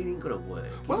witch. You know what I mean? It ain't gonna work.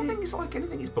 Well, is I it? think it's like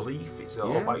anything. It's belief. It's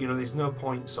all Yeah. about, you know. There's no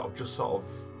point sort of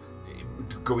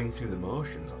going through the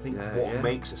motions. I think what Yeah.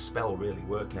 makes a spell really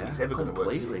work, if Yeah, it's ever going to work,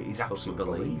 completely. is It's absolute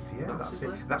fucking belief. belief. Yeah, that's it.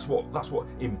 Massively. That's what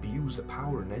imbues the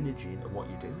power and energy into what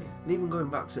you're doing. And even going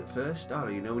back to the first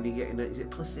story, you know, when you're getting is it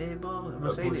placebo? Am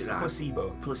I saying it right?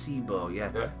 Placebo. Placebo,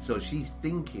 yeah. Yeah. So she's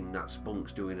thinking that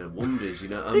spunk's doing her wonders, you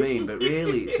know what I mean? But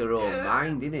really, it's her own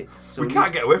mind, innit? So We when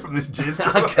can't get away from this jizz.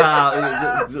 I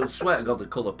can't. I swear to God, the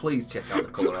colour. Please check out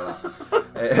the colour of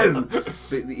that.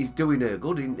 But it's doing her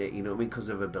good, isn't it? You know what I mean? Because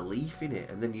of her belief in it.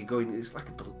 And then you're going, it's like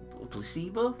a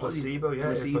placebo? Placebo, yeah.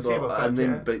 Placebo. Effect, And then,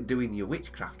 yeah. but doing your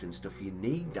witchcraft and stuff, you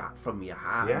need that from your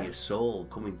heart Yeah. and your soul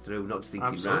coming through, not just thinking,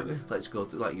 Absolutely. right, let's go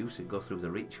through, like you said, go through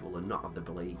the ritual and not have the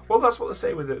belief. Well, that's what they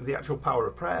say with the actual power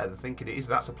of prayer. They're thinking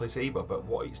that's a placebo, but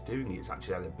what it's doing is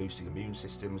actually either boosting immune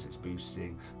systems, it's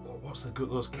boosting what's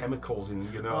those chemicals in,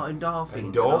 you know,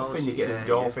 Endorphins. endorphin. You get Yeah,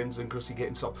 endorphins, and because you're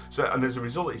getting so and as a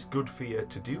result, it's good for you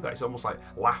to do that. It's almost like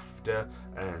laughter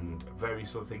and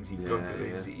various other things you've gone through.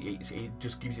 Yeah. It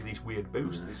just gives you this weird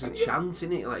boost. It's a And, chance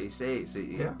in it, like you say. It's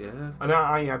Yeah. yeah. And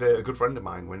I had a good friend of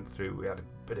mine went through. We had a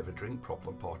bit of a drink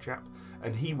problem, poor chap,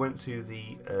 and he went through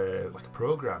the like a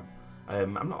program. I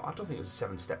don't think it was a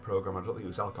 7-step program. I don't think it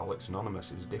was Alcoholics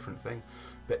Anonymous. It was a different thing.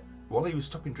 But while he was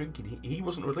stopping drinking, he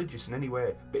wasn't religious in any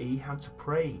way, but he had to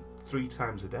pray 3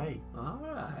 times a day. All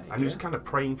right. And he was kind of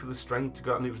praying for the strength to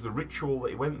go, and it was the ritual that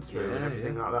he went through and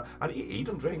everything like that. And he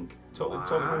didn't drink. Totally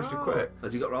managed to quit.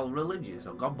 Has he got all religious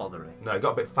or God bothering? No, he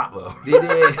got a bit fat though. Did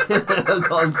he?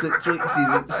 Got on to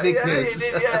Twixies and Snickers. Yeah, he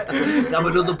did, yeah. Have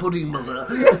another pudding, mother.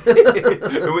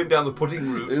 He went down the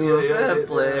pudding route. Fair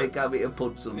play. Can't be a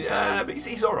pud sometimes. Yeah, but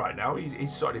he's all right now.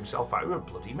 He's sorted himself out. He was a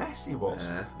bloody mess. He was.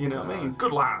 Yeah. You know what I mean?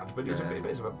 Good lad, but he was Yeah.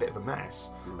 a bit of a mess,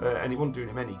 and it wasn't doing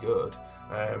him any good.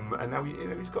 And now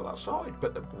he's got that sorted.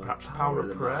 But perhaps the Power power of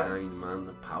the prayer. mind, man.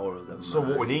 The power of the mind. So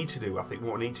what we need to do, I think,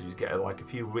 is get a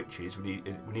few witches. We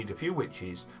need a few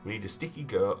witches. We need a sticky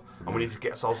goat, and we need to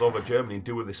get ourselves over Germany and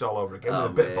do this all over again with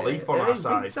a bit of belief on our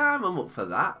side. Big time, I'm up for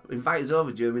that. Invite us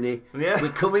over, Germany. Yeah. We're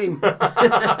coming.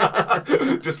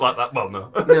 Just like that. Well,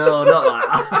 no. No, not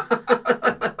like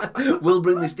that. We'll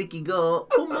bring the sticky goat.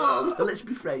 Come on, let's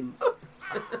be friends.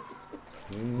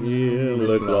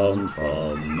 Heerlijk land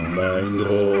van mijn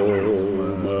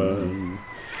dromen,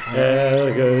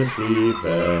 ergens hier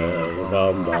ver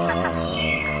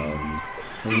vandaan,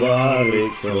 waar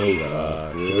ik zo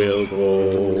graag wil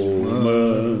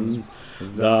komen,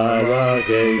 daar waar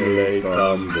geen leed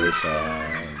kan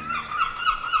bestaan.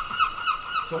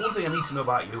 So one thing I need to know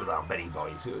about you, now, Benny boy,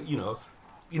 is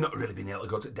you're not really been able to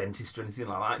go to the dentist or anything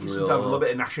like that. You sometimes have a little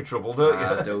bit of gnasher trouble, don't you?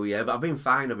 I do, yeah, but I've been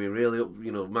fine. I've been really up,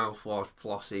 mouthwash,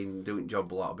 flossing, doing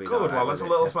job a lot. Good, well, that's a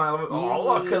little smile. Oh,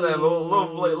 look at them,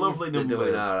 lovely They're numbers.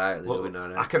 doing all right. They're doing all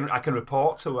right. I can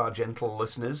report to our gentle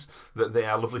listeners that they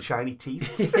are lovely shiny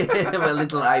teeth. My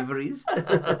little ivories.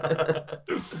 But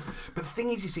the thing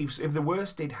is, you see, if the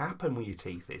worst did happen with your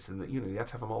teeth is, and that you had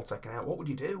to have them all taken out, what would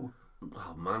you do?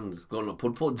 Oh man, going to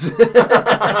pud-puds.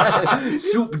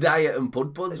 Soup diet and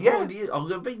pud-puds. Yeah. What do you? I've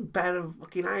got a big pair of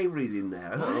fucking ivories in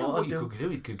there. I don't know what you I'd do. could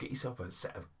do. You could get yourself a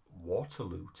set of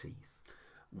Waterloo teeth.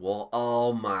 What?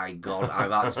 Oh my god,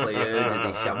 I've actually heard of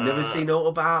this. I've never seen out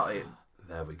about it.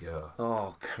 There we go.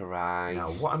 Oh Christ.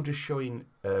 Now, what I'm just showing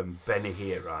Benny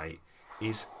here, right,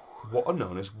 is what are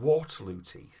known as Waterloo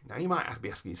teeth. Now, you might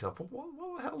be asking yourself, well,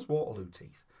 what the hell's Waterloo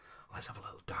teeth? Let's have a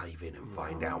little dive in and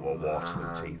find out what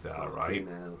Waterloo teeth are, right?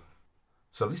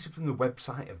 So this is from the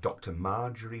website of Dr.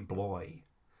 Marjorie Bloy.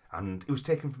 And it was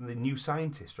taken from the New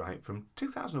Scientist, right? From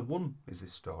 2001 is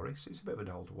this story. So it's a bit of an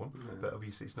older one. But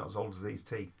obviously it's not as old as these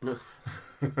teeth.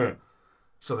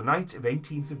 So the night of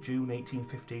 18th of June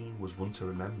 1815 was one to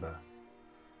remember.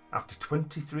 After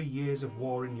 23 years of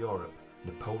war in Europe,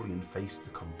 Napoleon faced the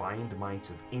combined might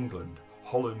of England,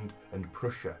 Holland and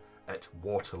Prussia at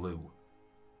Waterloo.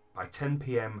 By 10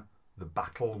 p.m, the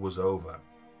battle was over.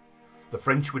 The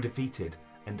French were defeated,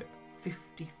 and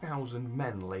 50,000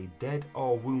 men lay dead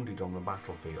or wounded on the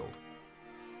battlefield.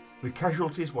 The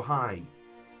casualties were high,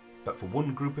 but for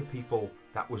one group of people,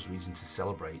 that was reason to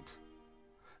celebrate.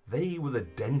 They were the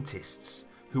dentists,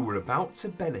 who were about to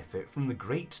benefit from the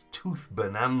great tooth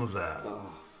bonanza.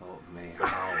 Oh, fuck me.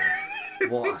 How?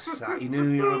 What a sight. You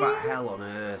knew you were about hell on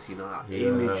earth, that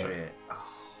imagery. Oh.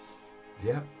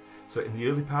 Yeah. So in the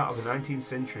early part of the 19th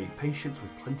century, patients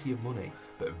with plenty of money,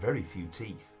 but very few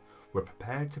teeth, were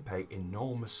prepared to pay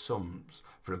enormous sums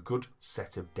for a good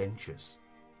set of dentures.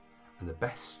 And the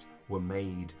best were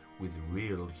made with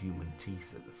real human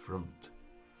teeth at the front.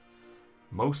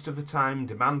 Most of the time,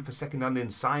 demand for second-hand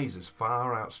incisors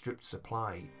far outstripped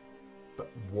supply,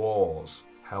 but wars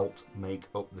helped make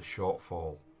up the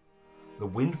shortfall. The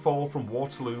windfall from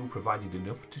Waterloo provided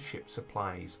enough to ship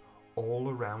supplies all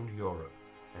around Europe,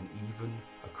 and even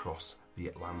across the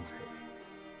Atlantic.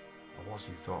 What's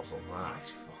your thoughts on that? That's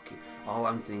fucking... All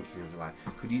I'm thinking of,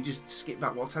 could you just skip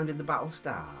back? What time did the battle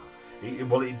start? It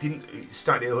didn't. It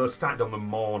started on the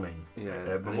morning.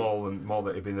 Yeah. More than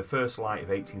it'd been the first light of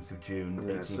 18th of June,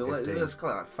 1815. So let's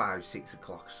call it 5, 6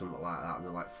 o'clock, something like that, and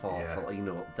they're like 4. Yeah.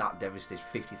 That devastated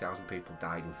 50,000 people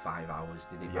died in 5 hours,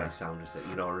 didn't it? By the sound of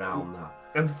it, around that.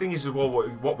 And the thing is, as well,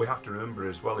 what we have to remember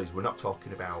as well is we're not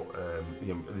talking about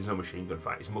there's no machine gun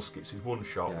fight. It's muskets. It's one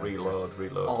shot, reload.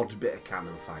 Odd bit of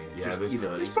cannon fire. Yeah,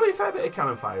 there's probably a fair bit of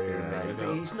cannon fire in there. But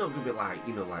it's not going to be like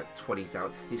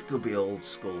 20,000. It's going to be old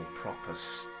school, proper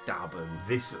stab and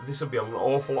this will be an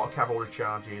awful lot of cavalry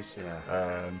charges. Yeah.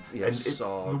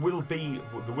 There will be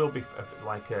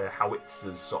like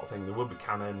howitzers sort of thing. There will be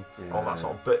cannon, all that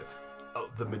sort of. But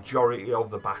the majority of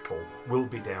the battle will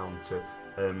be down to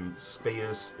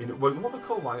spears, what they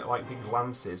call like big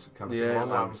lances, kind of thing, long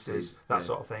lances, that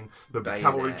sort of thing. There'll be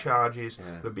cavalry charges.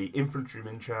 There'll be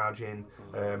infantrymen charging.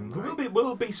 There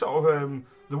will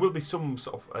be some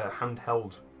sort of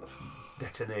handheld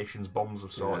detonations, bombs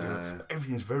of sort.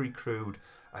 Everything's very crude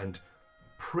and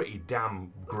pretty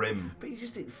damn grim. But it's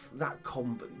just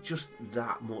just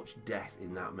that much death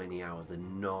in that many hours, the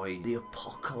noise, the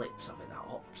apocalypse of it, that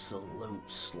absolute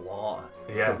slaughter.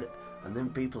 Yeah. And then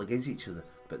people against each other.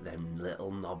 But them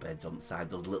little knobheads on the side,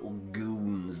 those little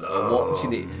goons that are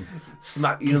watching it,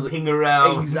 skipping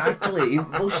around. Exactly, in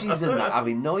bushes and that,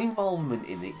 having no involvement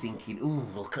in it, thinking, "Ooh,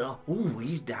 look at,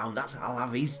 he's down. I'll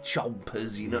have his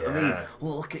chompers." You know what I mean? Oh,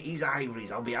 look at his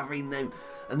ivories. I'll be having them.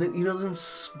 And then them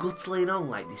scuttling on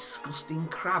like disgusting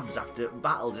crabs after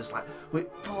battle, just like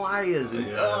with pliers and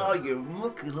you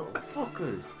mucky little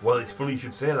fuckers. Well, it's funny you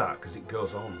should say that because it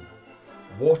goes on.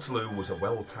 Waterloo was a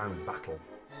well-timed battle.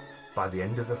 By the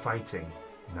end of the fighting,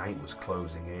 night was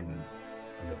closing in,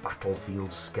 and the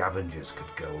battlefield scavengers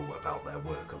could go about their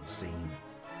work unseen.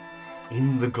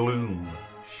 In the gloom,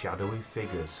 shadowy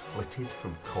figures flitted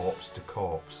from corpse to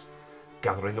corpse,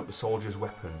 gathering up the soldiers'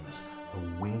 weapons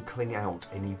and winkling out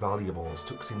any valuables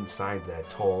tucked inside their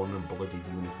torn and bloodied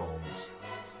uniforms.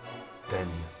 Then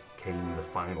came the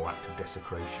final act of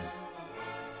desecration.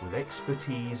 With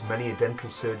expertise many a dental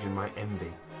surgeon might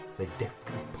envy, they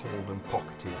deftly pulled and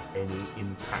pocketed any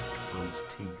intact front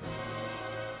teeth.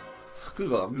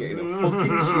 I'm getting a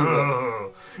fucking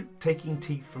shiver. Taking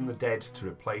teeth from the dead to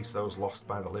replace those lost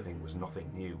by the living was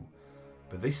nothing new,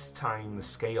 but this time the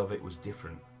scale of it was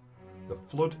different. The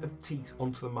flood of teeth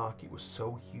onto the market was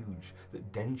so huge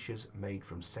that dentures made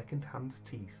from second-hand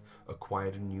teeth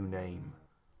acquired a new name: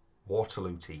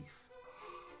 Waterloo teeth.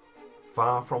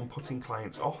 Far from putting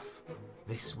clients off,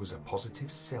 this was a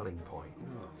positive selling point.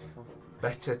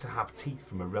 Better to have teeth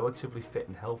from a relatively fit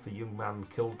and healthy young man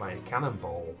killed by a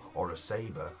cannonball or a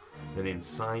sabre than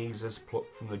incisors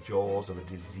plucked from the jaws of a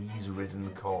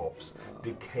disease-ridden corpse,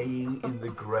 decaying in the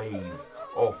grave,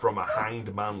 or from a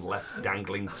hanged man left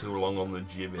dangling too long on the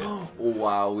gibbet.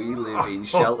 Wow, we live in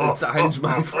sheltered times,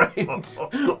 my friend.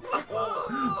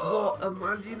 What?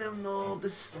 Imagine them, the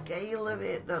scale of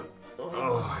it.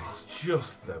 It's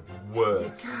just the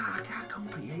worst. I can't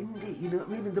comprehend it, you know what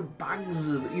I mean? And the bags,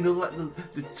 like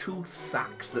the tooth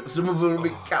sacks that some of them will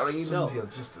be carrying up.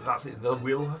 That's it, they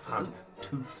will have had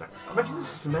tooth sacks. Imagine the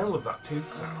smell of that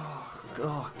tooth sack.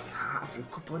 After a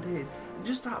couple of days. And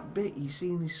just that bit, you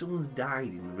see someone's died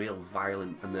in real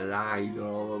violent, and their eyes are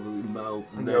all over their mouth.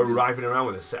 And they're arriving around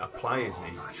with a set of pliers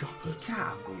and choppers. You can't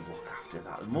have good luck after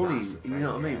that. Money, you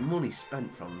know what I mean? Money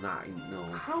spent from that.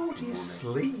 How do you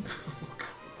sleep?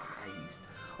 Christ.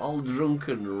 All drunk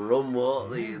and rum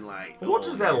water and like... What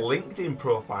does their LinkedIn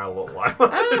profile look like? The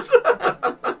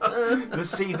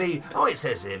CV. It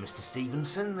says here, Mr.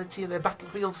 Stevenson, that you're a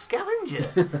battlefield scavenger.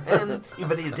 You're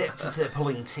very adept at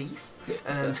pulling teeth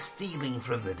and stealing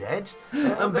from the dead.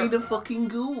 And being a fucking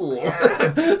ghoul.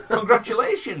 Yeah.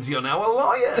 Congratulations, you're now a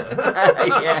lawyer.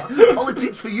 Yeah.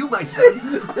 Politics for you, my son.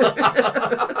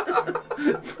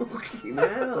 Fucking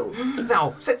hell.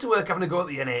 Now, set to work having a go at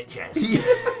the NHS. Yeah.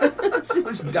 So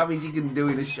much damage you can do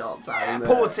in a short time.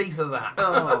 Pull the teeth of that.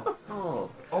 Oh,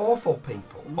 fuck. Awful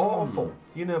people. Awful.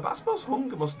 But I suppose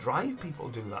hunger must drive people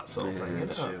to do that sort of thing,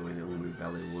 Sure, we know we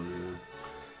belly would.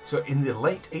 So in the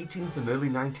late 18th and early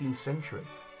 19th century,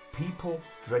 people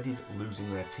dreaded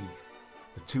losing their teeth.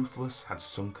 The toothless had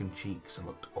sunken cheeks and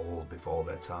looked old before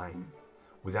their time.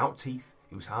 Without teeth,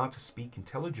 it was hard to speak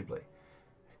intelligibly.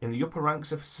 In the upper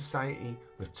ranks of society,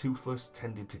 the toothless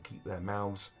tended to keep their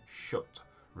mouths shut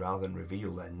rather than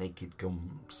reveal their naked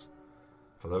gums.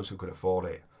 For those who could afford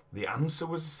it, the answer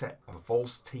was a set of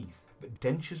false teeth, but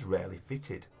dentures rarely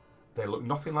fitted. They looked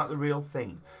nothing like the real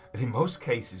thing, and in most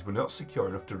cases were not secure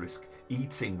enough to risk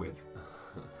eating with.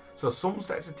 So some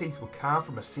sets of teeth were carved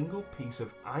from a single piece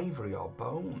of ivory or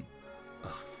bone.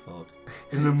 Oh, fuck.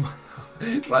 In the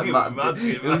like Matt,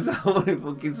 it was that one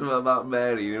fucking something about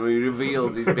Mary, when he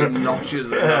reveals his big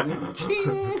notches and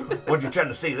what are you trying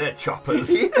to see there, choppers?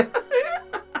 Yeah.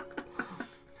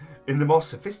 In the more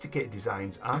sophisticated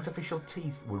designs, artificial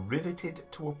teeth were riveted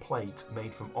to a plate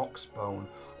made from ox bone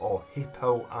or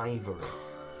hippo ivory.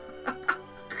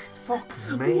 Fuck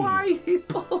me. Why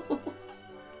hippo?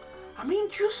 I mean,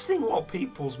 just think what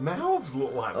people's mouths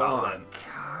look like back then.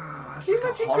 God, it's Can you like a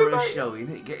imagine horror going show,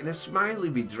 isn't it? Getting a smile,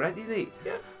 you'd be dreading it.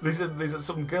 Yeah. There's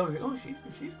some girl who thinks,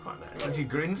 she's quite nice. And she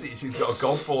grins it, she's got a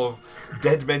gob full of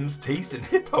dead men's teeth and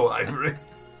hippo ivory.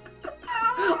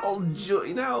 All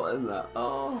jutting out and that.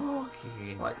 Oh,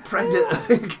 fucking like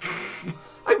Predator.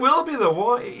 I will be the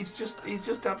what? It's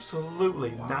just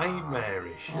absolutely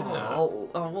nightmarish. Oh,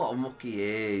 what a mucky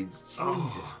age!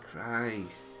 Jesus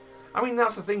Christ! I mean,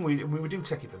 that's the thing. We do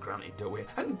take it for granted, don't we?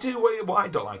 And what I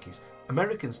don't like is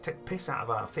Americans take piss out of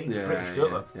our teeth, the Yeah, British,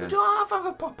 don't yeah, they? yeah. They do half have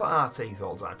a pop at our teeth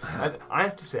all the time. And I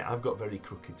have to say, I've got very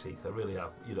crooked teeth. I really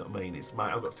have. You know what I mean?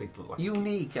 I've got teeth that look like...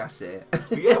 Unique, I say.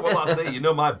 Yeah, well, that's it. You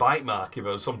know my bite mark if it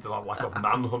was something like a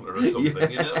manhunter or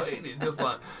something. You know what I mean? It's just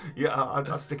like,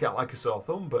 I'd stick out like a sore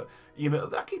thumb, but, you know,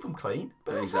 I keep them clean.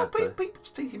 But Exactly. also people's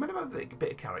teeth, you might have a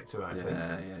bit of character, I think.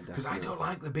 Yeah, Because I definitely. don't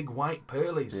like the big white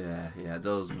pearlies. Yeah,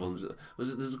 those ones.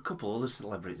 There's a couple other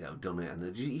celebrities that have done it,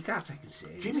 and you can't take them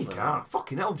serious. Jimmy Carr.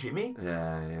 Fucking hell, Jimmy.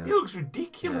 Yeah. He looks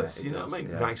ridiculous, Yeah, he you know does, what I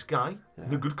mean? yeah. Nice guy, Yeah.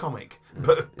 and a good comic.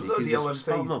 But You bloody can hell, just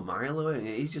them spot him teeth. a mile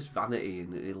away. He's just vanity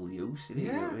and ill use. You know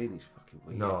Yeah. what I mean? He's fucking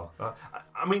weird. No,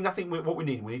 I mean, I think what we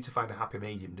need to find a happy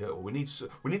medium, don't we?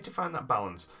 We need to find that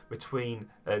balance between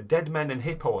Dead Men and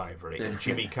Hippo Ivory and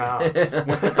Jimmy Carr.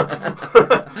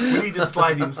 We need a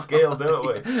sliding scale,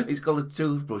 don't we? He's got a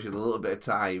toothbrush and a little bit of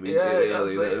time. Yeah, really,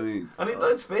 that's you know it. what I mean? And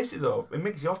let's face it, though, it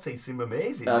makes your teeth seem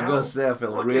amazing. I'm now. going to say I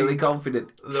feel Look really at- confident.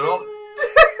 They're all...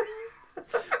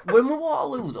 When were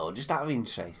Waterloo, though? Just out of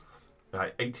interest.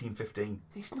 Right, 1815.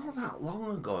 It's not that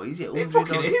long ago, is it? It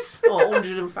fucking is. Oh,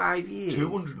 105 years.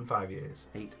 205 years.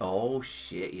 Oh,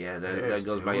 shit, yeah. There it's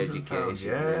goes my 205, education.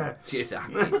 yeah. Cheers,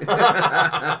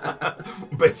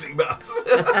 Basic maths.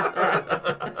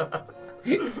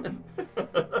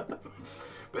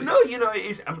 But no, you know, it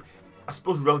is, I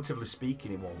suppose relatively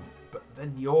speaking it won't, but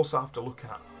then you also have to look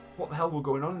at what the hell was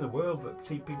going on in the world that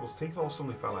people's teeth all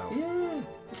suddenly fell out. Yeah,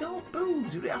 it's all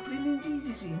boobs. What's happening in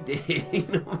Jesus' day? You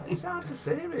know what I mean? It's hard to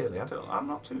say, really. I'm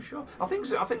not too sure. I think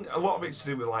so. I think a lot of it's to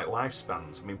do with like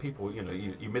lifespans. I mean, people, you know,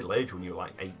 you're middle aged when you were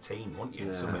like 18, weren't you?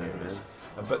 In some areas.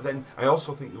 But then I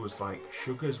also think there was like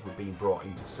sugars were being brought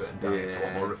into certain diets, a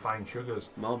lot more refined sugars.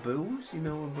 More booze? You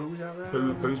know what booze out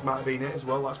there? Booze might have been it as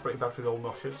well. That's pretty bad for the old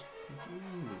noshers.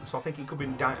 So I think it could be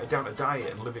down to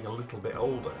diet and living a little bit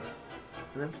older.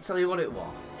 And then tell you what it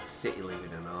was. City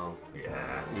living and all.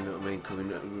 Yeah. You know what I mean?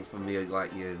 Coming from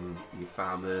like your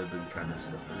farm urban kind of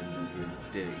stuff and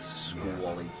your dirty,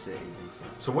 squalid cities and stuff.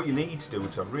 So what you need to do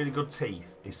to have really good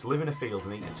teeth is to live in a field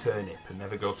and eat a turnip and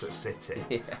never go to a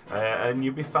city. And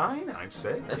you'll be fine, I'd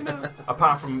say. You know,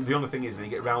 apart from the only thing is that you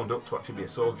get round up to actually be a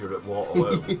soldier at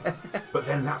Waterloo. But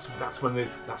then that's when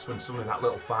suddenly that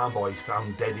little farm boy is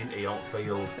found dead in the old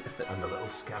field, and the little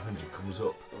scavenger comes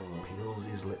up, peels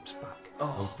his lips back,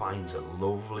 and finds a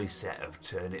lovely set of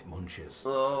turnip munchers.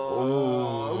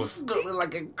 Oh, snuggling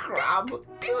like a crab.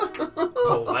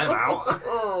 Pull them out.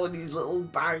 Oh, in his little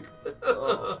bag.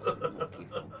 Oh, lucky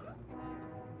fucker.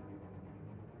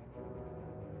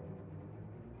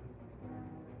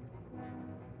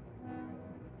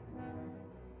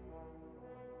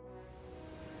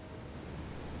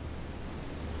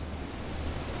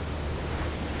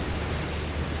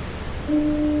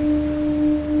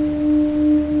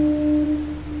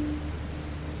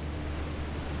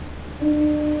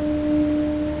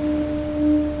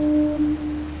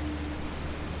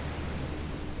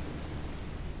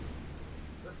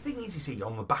 The thing is, you see,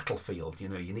 on the battlefield, you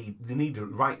know, you need the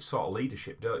right sort of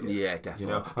leadership, don't you? Yeah, definitely.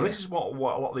 You know, and this is what a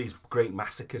lot of these great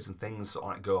massacres and things sort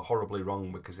of like go horribly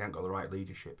wrong because they haven't got the right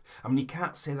leadership. I mean, you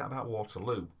can't say that about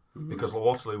Waterloo. Because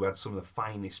Waterloo had some of the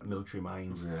finest military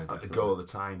minds at the go of the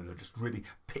time, and they just really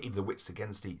pitted the wits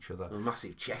against each other. A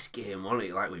massive chess game, wasn't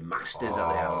it? Like with masters at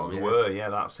the helm. They Yeah. were, yeah,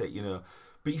 that's it, you know.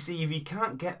 But you see, if you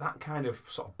can't get that kind of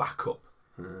sort of backup,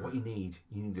 what you need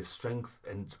the strength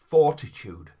and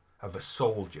fortitude of a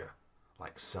soldier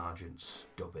like Sergeant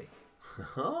Stubby.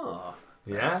 Oh,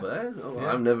 Yeah? fair play. Oh,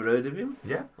 Yeah. I've never heard of him.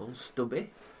 Yeah. Old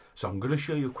Stubby. So I'm going to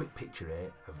show you a quick picture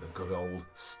here of the good old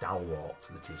stalwart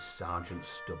that is Sergeant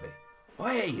Stubby.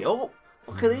 Hey, oh,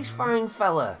 look at this fine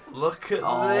fella. Look at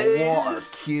Oh, this! what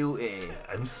a cutie.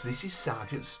 And this is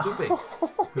Sergeant Stubby.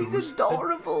 He's who's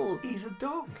adorable. He's a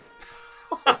dog.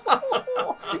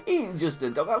 He ain't just a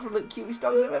dog. That's one of the cutest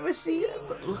dogs I've ever seen.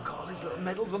 But look at all his little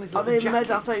medals on his Are little they jacket.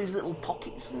 medals? I thought his little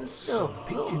pockets and So stuff.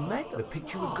 the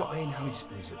picture we've got here now is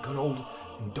a good old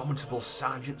indomitable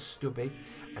Sergeant Stubby,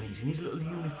 and he's in his little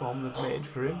uniform they've made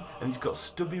for him, and he's got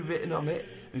Stubby written on it,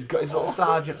 and he's got his little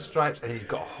sergeant stripes, and he's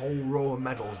got a whole row of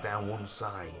medals down one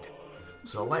side.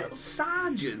 So let's...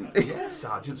 Sergeant. Yeah,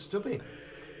 Sergeant Stubby.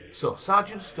 So,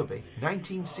 Sergeant Stubby,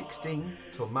 1916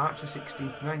 till March the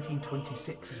 16th,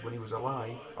 1926 is when he was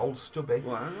alive. Old Stubby.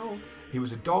 Wow. He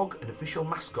was a dog and official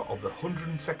mascot of the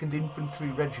 102nd Infantry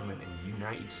Regiment in the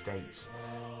United States.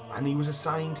 And he was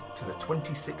assigned to the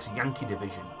 26th Yankee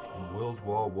Division in World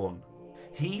War I.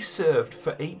 He served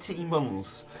for 18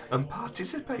 months and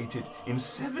participated in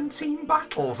 17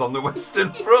 battles on the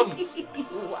Western Front.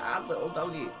 Wow, little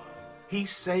doggy. He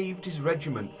saved his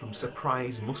regiment from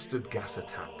surprise mustard gas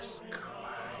attacks,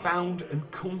 found and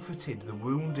comforted the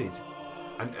wounded,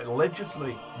 and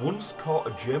allegedly once caught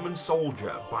a German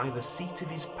soldier by the seat of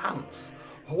his pants,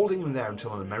 holding him there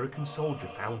until an American soldier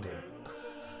found him.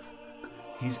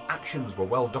 His actions were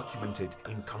well documented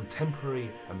in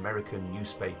contemporary American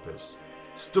newspapers.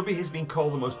 Stubby has been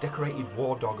called the most decorated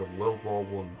war dog of World War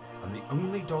I and the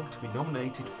only dog to be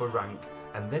nominated for rank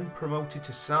and then promoted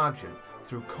to sergeant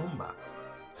through combat.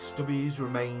 Stubby's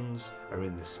remains are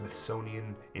in the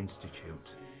Smithsonian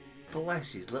Institute.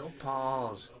 Bless his little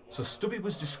paws. So Stubby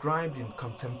was described in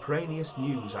contemporaneous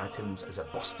news items as a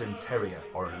Boston Terrier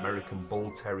or an American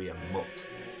Bull Terrier mutt.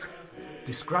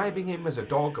 Describing him as a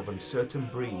dog of uncertain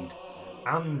breed,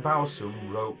 Anne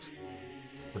Bausum wrote,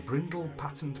 "The brindle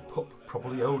patterned pup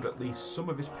probably owed at least some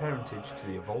of his parentage to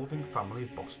the evolving family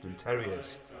of Boston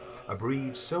Terriers, a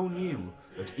breed so new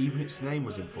that even its name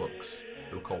was in flux.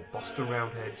 They were called Boston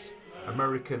Roundheads,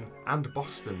 American and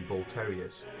Boston Bull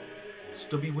Terriers.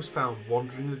 Stubby was found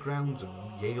wandering the grounds of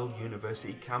Yale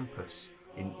University campus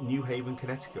in New Haven,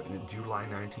 Connecticut in July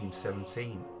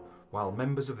 1917. While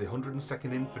members of the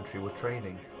 102nd Infantry were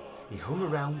training, he hung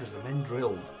around as the men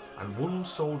drilled, and one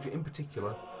soldier in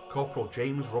particular, Corporal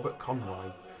James Robert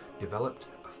Conroy, developed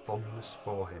a fondness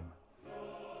for him.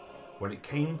 When it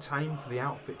came time for the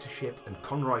outfit to ship, and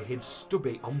Conroy hid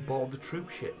Stubby on board the troop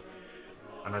ship,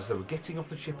 and as they were getting off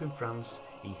the ship in France,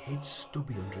 he hid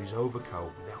Stubby under his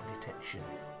overcoat without detection.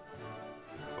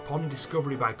 Upon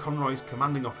discovery by Conroy's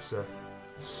commanding officer,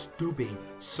 Stubby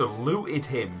saluted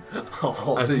him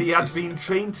as he had been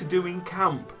trained to do in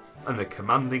camp, and the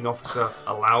commanding officer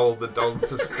allowed the dog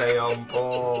to stay on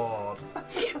board.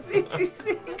 Give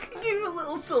him a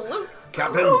little salute.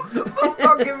 Captain,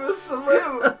 I'll give him a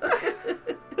salute.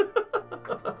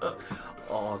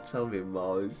 Oh, tell me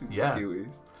more. This is the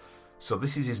cutest. So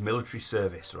this is his military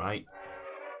service, right?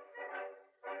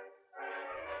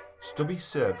 Stubby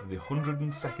served with the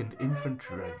 102nd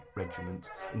Infantry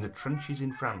Regiment in the trenches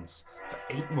in France for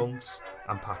 8 months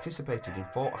and participated in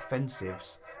 4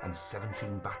 offensives and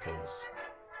 17 battles.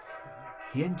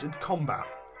 He entered combat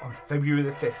on February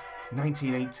the 5th,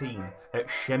 1918 at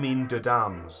Chemin de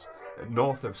Dames,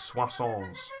 north of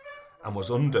Soissons, and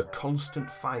was under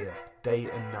constant fire day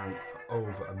and night for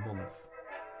over a month.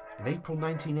 In April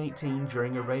 1918,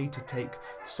 during a raid to take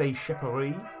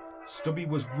Sècheperie, Stubby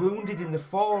was wounded in the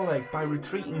foreleg by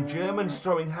retreating Germans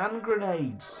throwing hand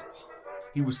grenades.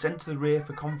 He was sent to the rear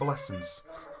for convalescence,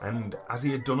 and as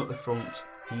he had done at the front,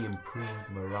 he improved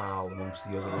morale amongst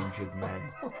the other injured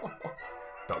men.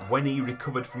 But when he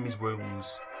recovered from his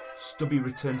wounds, Stubby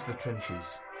returned to the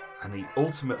trenches, and he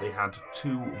ultimately had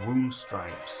 2 wound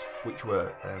stripes, which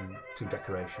were 2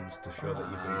 decorations to show that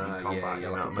you've been in combat. Yeah,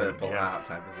 like a purple heart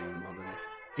type of thing, modern.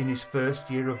 In his first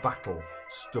year of battle,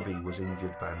 Stubby was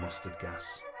injured by mustard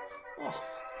gas. Oh.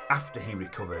 After he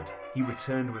recovered, he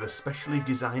returned with a specially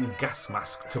designed gas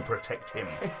mask to protect him,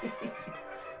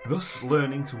 thus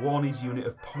learning to warn his unit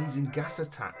of poison gas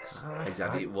attacks. He's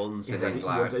had it once He's in had his it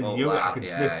life. once, and knew it, I can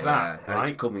sniff that, And right?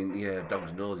 it's coming,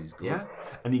 dog's nose is good. Yeah,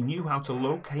 and he knew how to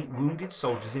locate wounded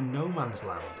soldiers in no man's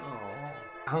land.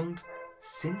 Oh. And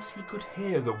since he could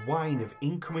hear the whine of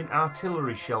incoming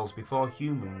artillery shells before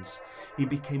humans, he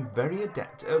became very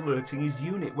adept at alerting his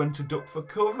unit when to duck for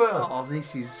cover. Oh,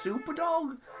 this is super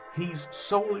dog. He's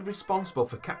solely responsible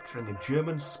for capturing a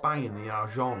German spy in the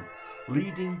Argonne,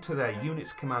 leading to their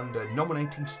unit's commander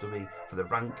nominating Stubby for the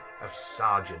rank of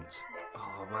sergeant.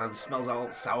 Oh man, smells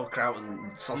all sauerkraut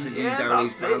and sausages Yeah, down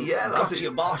his that's it, pants. yeah, that's Gotcha,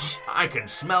 it. Bosch. I can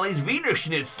smell his Wiener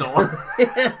Schnitzel.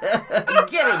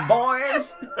 Get him,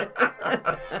 boys.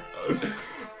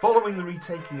 Following the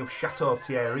retaking of Chateau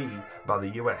Thierry by the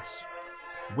US,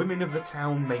 women of the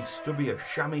town made Stubby a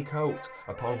chamois coat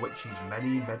upon which his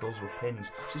many medals were pinned.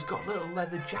 So he's got a little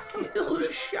leather jacket. Little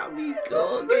chamois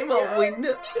coat. Get him on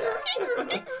window.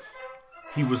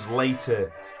 He was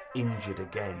later injured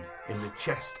again in the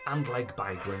chest and leg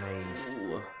by a grenade.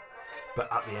 Ooh.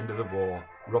 But at the end of the war,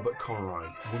 Robert Conroy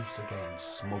once again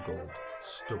smuggled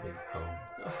Stubby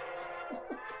home.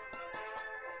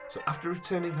 So after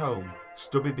returning home,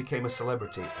 Stubby became a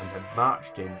celebrity and had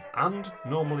marched in, and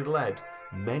normally led,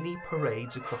 many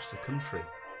parades across the country.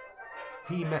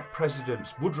 He met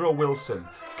Presidents Woodrow Wilson,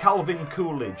 Calvin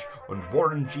Coolidge and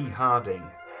Warren G. Harding,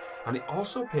 and it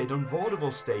also appeared on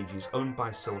vaudeville stages owned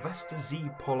by Sylvester Z.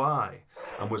 Polai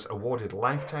and was awarded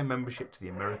lifetime membership to the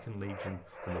American Legion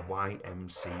and the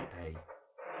YMCA.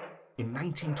 In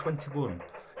 1921,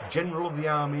 General of the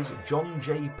Armies John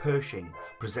J. Pershing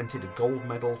presented a gold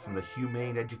medal from the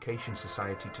Humane Education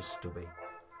Society to Stubby,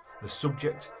 the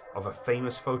subject of a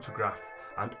famous photograph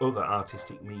and other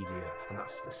artistic media, and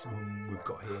that's this one we've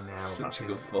got here now. Such That's a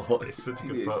good his- photo. It's such a You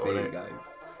good need to photo, see isn't it, it? guys.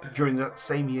 During that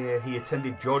same year, he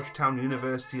attended Georgetown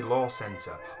University Law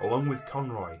Center along with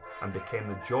Conroy and became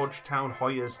the Georgetown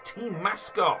Hoyas team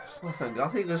mascot. Oh, thank God. I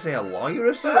think you're going to say a lawyer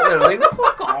or something. I think,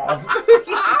 fuck off.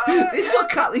 What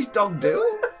can't this dog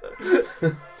do?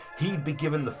 He'd be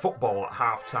given the football at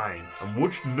half-time and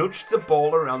would nudge the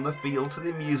ball around the field to the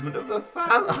amusement of the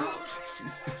fans. This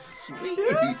is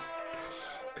sweet.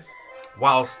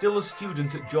 While still a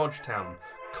student at Georgetown,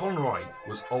 Conroy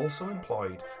was also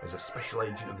employed as a special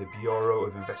agent of the Bureau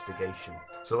of Investigation.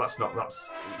 So that's the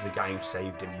guy who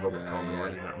saved him, Robert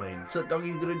Conroy, you know what I mean? So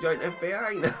Doggy's going to join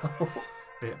FBI now?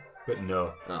 Yeah, but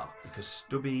no. Oh. Because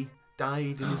Stubby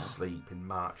died in his sleep in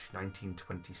March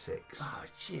 1926. Oh,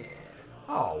 shit.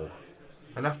 Oh.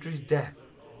 And after his death,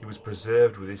 he was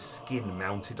preserved with his skin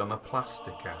mounted on a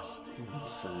plaster cast.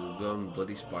 So we're going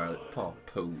bloody spoil it. Poor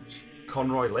pooch.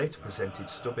 Conroy later presented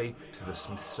Stubby to the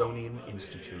Smithsonian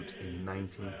Institute in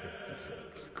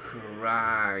 1956.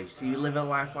 Christ, you live a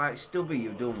life like Stubby,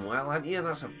 you've done well, haven't you?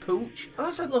 That's a pooch.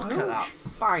 That's a Look pooch. at that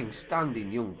fine standing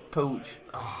young pooch.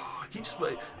 Oh, you just...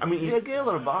 I mean... Is he a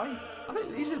girl or a boy? I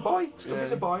think he's a boy.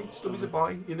 Stubby's a boy. Stubby's a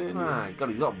boy. You know. My God,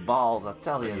 he's got balls, I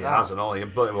tell you He that. hasn't all.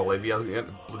 Well, if he hasn't, he had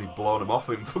bloody blown him off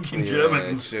in fucking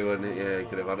Germans. True, and he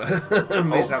could have had a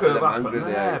mishap Could with have them happened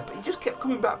angry there, days. but he just kept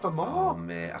coming back for more. Oh,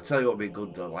 mate, I tell you what would be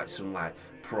good though, like some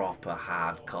proper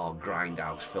hardcore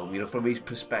grindhouse film, you know, from his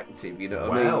perspective, you know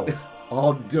what I mean?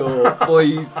 Oh, no,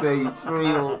 please say it's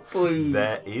real, please.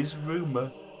 There is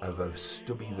rumour of a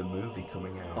Stubby the movie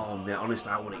coming out. Oh, mate,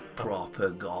 honestly, I want it proper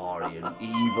gory and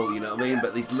evil, you know what I mean?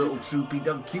 But this little troopy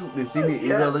dog cuteness in it, you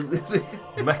know?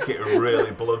 Make it really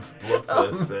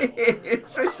bloodthirsty.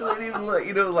 Especially even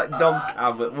like dog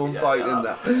cam at one point in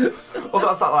that. Well,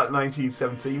 that's that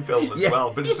 1917 film as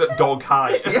well, but it's at dog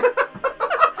height.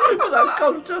 With that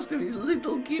contrast of his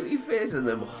little cutie face and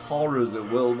them horrors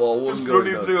of World War One. Just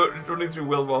running through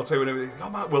World War Two and everything.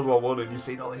 I'm at World War One and you're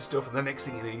seeing all this stuff, and the next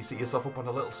thing you know, you see yourself up on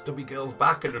a little Stubby girl's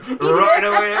back and running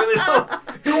away.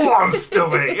 Go on,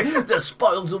 Stubby! The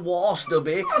spoils of war,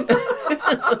 Stubby.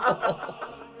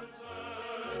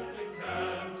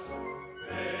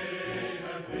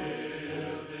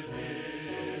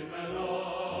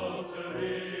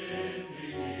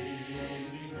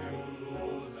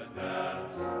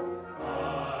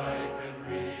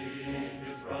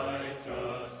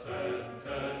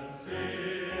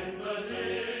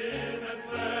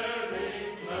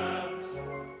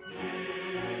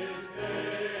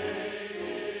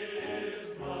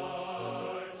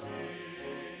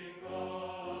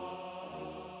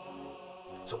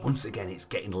 So once again, it's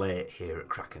getting late here at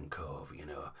Kraken Cove, you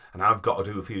know, and I've got to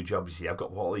do a few jobs here. I've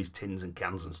got all these tins and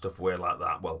cans and stuff away like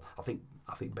that. Well, I think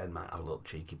Ben might have a little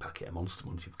cheeky packet of Monster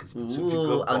Munch because he's been such a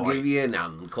good boy. I'll give you an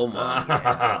hand. Come on,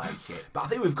 I like it. But I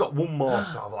think we've got one more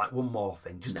one more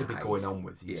thing just to be Nice. going on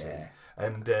with, you see. Yeah.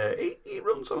 And it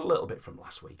runs on a little bit from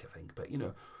last week, I think. But, you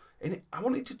know, I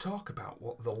wanted to talk about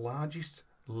what the largest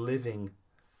living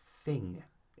thing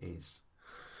is.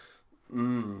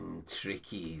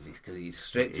 Tricky is this because he's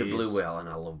straight to blue whale, and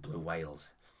I love blue whales.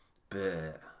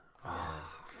 But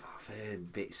I've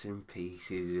heard bits and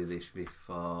pieces of this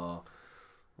before,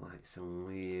 like some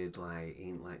weird,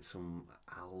 some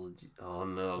algae. Oh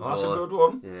no, That's a good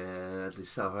one. Yeah,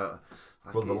 just have a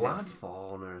Well, the is it a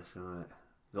fauna or something.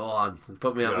 Go on,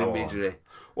 put me out in misery.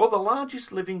 Well, the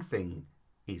largest living thing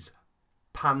is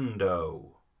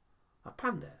Pando. A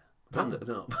panda. Panda,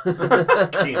 no.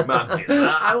 Can you imagine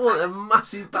that? I want a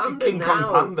massive panda King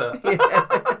now. Kong panda.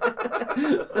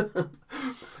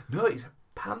 No, it's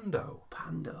Pando.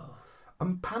 Pando.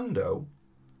 And Pando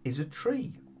is a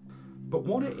tree. But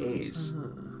what it is,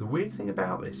 the weird thing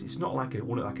about this, it's not like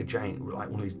one of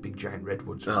these big giant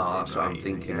redwoods. That's what I'm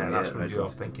thinking of. That's what you're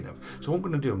thinking of. So what I'm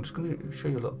going to do, I'm just going to show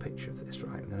you a little picture of this,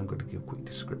 right? And then I'm going to give a quick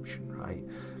description, right?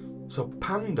 So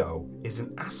Pando is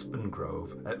an aspen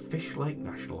grove at Fish Lake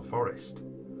National Forest.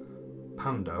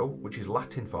 Pando, which is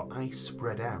Latin for ice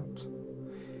spread out,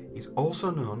 is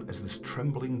also known as the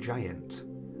trembling giant,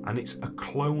 and it's a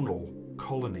clonal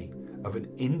colony of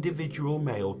an individual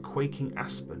male quaking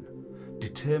aspen,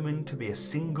 determined to be a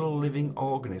single living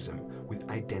organism with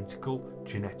identical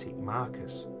genetic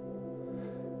markers.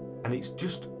 And it's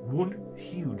just one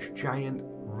huge giant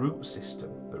root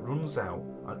system that runs out,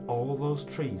 and all those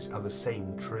trees are the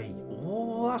same tree.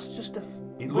 Oh, that's just a...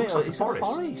 It looks like a it's forest. a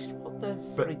forest. What the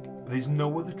But there's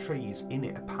no other trees in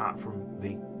it apart from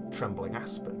the trembling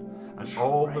aspen. And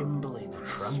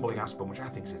trembling aspen, which I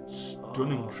think is a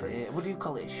stunning tree. Yeah. What do you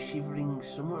call it? A shivering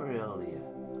summer earlier?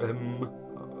 I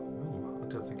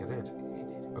don't think I did.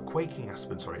 A quaking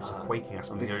aspen, sorry, it's a quaking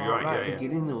aspen. Before, You're right, right yeah, at the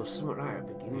beginning, there was something right at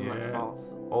the beginning, like fourth.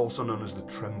 Also known as the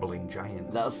trembling giant.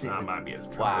 That's it. That might be a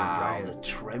trembling Wow, giant. the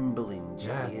trembling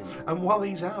giant. Yeah. And while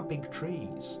these are big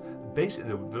trees,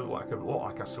 basically they look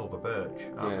like a silver birch.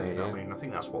 Aren't they? You know what I mean, I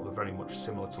think that's what they're very much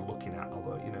similar to looking at.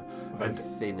 Although Very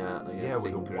thin, aren't they? Yeah,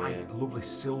 with a thin white, lovely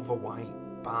silver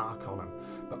white bark on them.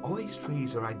 But all these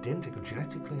trees are identical,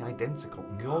 genetically identical,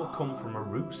 and they all come from a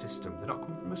root system. They don't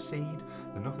come from a seed.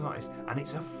 They're nothing like this. And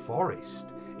it's a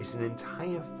forest. It's an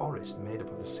entire forest made up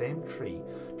of the same tree,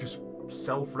 just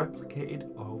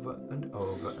self-replicated over and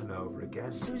over and over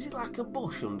again. So is it like a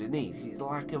bush underneath? Is it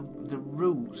like the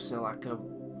roots are like a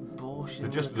bush?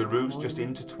 The roots just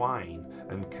intertwine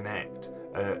and connect,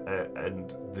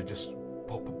 and they just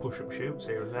pop and push up shoots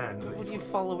here and there. Would you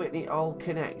follow it and it all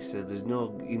connects? So there's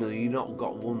no, you've not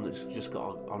got one that's just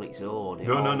got on its own.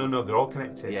 No. They're all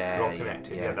connected. Yeah, they're all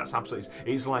connected. yeah. Yeah, that's absolutely.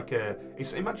 It's like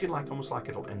imagine like almost like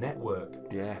a network.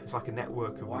 Yeah. It's like a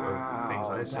network of things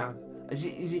like this. Has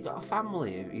it got a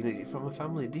family? Is it from a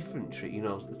family of different tree?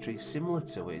 A tree similar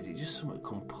to it? Is it just something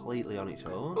completely on its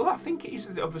own? Well, I think it is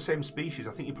of the same species.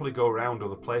 I think you probably go around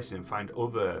other places and find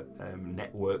other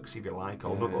networks, if you like,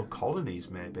 or other colonies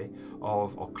maybe, or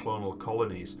clonal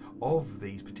colonies of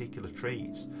these particular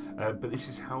trees. But this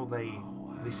is how they.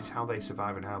 This is how they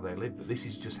survive and how they live. But this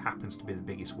just happens to be the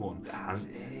biggest one,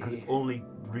 and they've only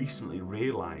recently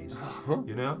realised,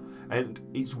 and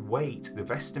its weight. They've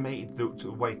estimated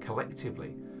the weight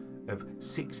collectively of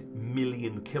 6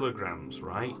 million kilograms,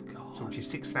 right? So which is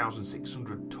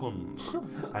 6,600 tons,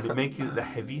 and it making it the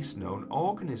heaviest known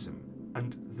organism.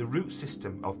 And the root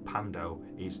system of Pando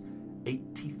is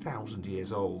 80,000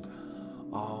 years old.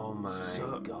 Oh my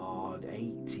God,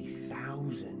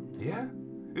 80,000. Yeah.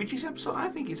 Which is I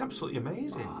think it's absolutely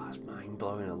amazing. Oh, that's mind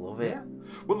blowing. I love it. Yeah.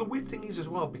 Well, the weird thing is as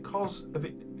well, because of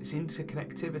its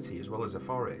interconnectivity as well as a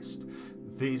forest,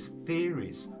 there's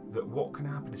theories that what can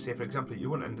happen is, say, for example, you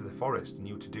went into the forest and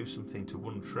you were to do something to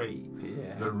one tree,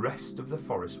 the rest of the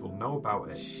forest will know about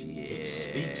it. It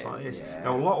speaks like this. Yeah.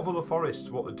 Now, a lot of other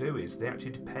forests, what they do is they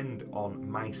actually depend on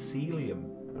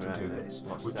mycelium to do this.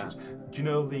 What's that? Do you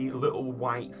know the little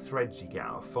white threads you get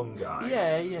out of fungi?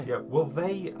 Yeah. Yeah, well,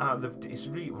 they are. It's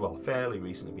fairly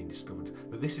recently been discovered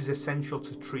that this is essential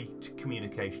to tree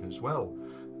communication as well.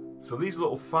 So these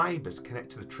little fibres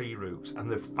connect to the tree roots,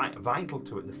 and they're vital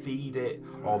to it. They feed it,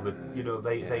 or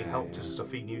they help to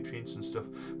feed nutrients and stuff.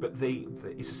 But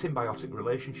it's a symbiotic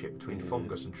relationship between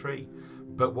fungus and tree.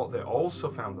 But what they also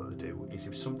found that they do is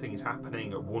if something is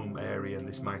happening at one area and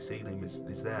this mycelium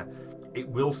is there, it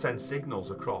will send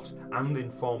signals across and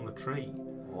inform the tree.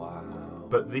 Wow.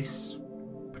 But this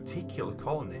particular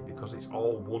colony, because it's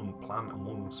all one plant and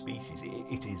one species,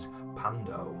 it is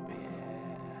Pando.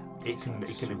 Yeah. It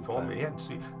can inform it. Yeah.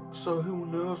 So who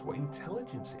knows what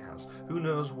intelligence it has? Who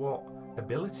knows what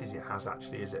abilities it has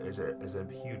actually as a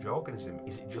huge organism?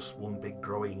 Is it just one big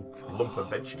growing lump of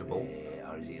vegetable?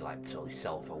 Or is it like totally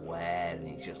self-aware and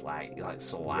it's just like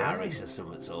Solaris or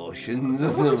some of its oceans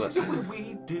or something?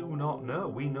 We do not know.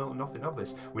 We know nothing of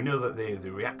this. We know that they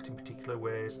react in particular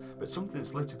ways, but something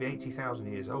that's lived to be 80,000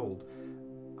 years old,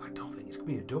 I don't think it's going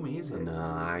to be a dummy, is it? No,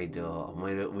 I don't.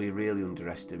 We really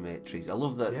underestimate trees. I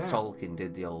love that Tolkien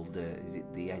did the old, is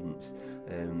it the Ents?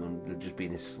 And they're just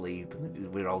being asleep,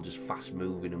 and we're all just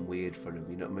fast-moving and weird for them,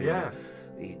 you know what I mean? Yeah.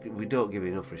 We don't give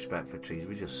enough respect for trees.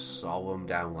 We just saw them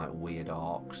down like weird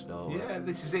orcs, don't we? Yeah,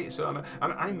 this is it. So, and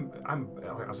I'm,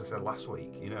 as I said last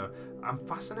week, I'm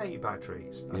fascinated by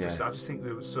trees. I just think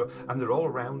they're so, and they're all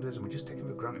around us, and we just take them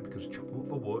for granted because we chop them up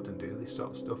for wood and do this sort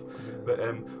of stuff. But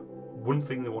one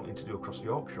thing they wanted to do across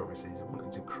Yorkshire, obviously, is they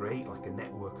wanted to create like a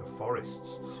network of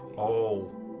forests,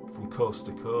 all from coast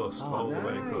to coast, all the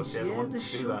way across. Yeah, they wanted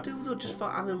to do that. Though, just for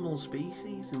animal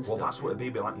species and stuff. Well, that's what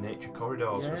it'd be like nature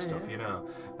corridors and stuff,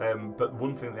 But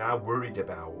one thing they are worried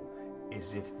about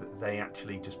is if they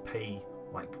actually just pay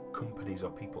like companies or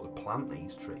people to plant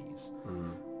these trees.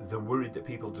 They're worried that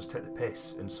people just take the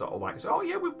piss and sort of like say, oh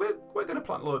yeah, we're going to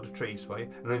plant loads of trees for you,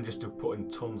 and then just to put in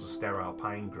tons of sterile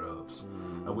pine groves,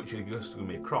 and which are just going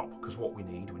to be a crop. Because what we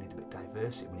need a bit of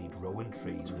diversity. We need rowan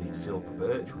trees, we need silver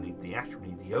birch, we need the ash, we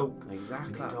need the oak.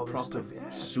 Exactly, we need all this stuff.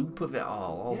 Soup of it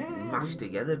all mashed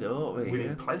together, don't we? We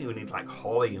need plenty. We need like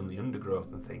holly and the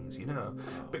undergrowth and things,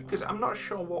 Because I'm not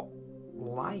sure what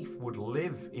life would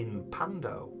live in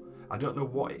Pando. I don't know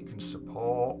what it can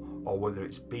support, or whether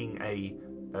it's being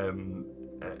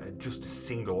just a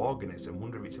single organism. I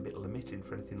wonder if it's a bit limiting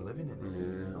for anything living in it.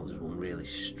 Yeah, there's one really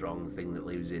strong thing that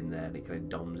lives in there and it kind of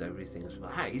doms everything. So,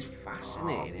 it's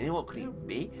fascinating. What could it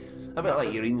be? I bet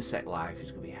like your insect life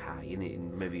is going to be high, isn't it?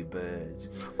 And maybe birds.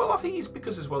 Well, I think it's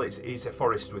because as well it's a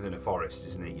forest within a forest,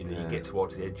 isn't it? You know, you get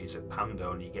towards the edges of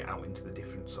Pando and you get out into the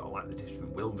different sort of like the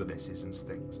different wildernesses and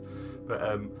things.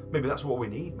 But maybe that's what we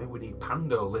need. Maybe we need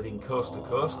Pando living coast to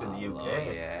coast in the UK.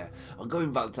 Oh, yeah. I'm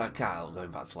going back to Lord of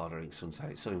the Rings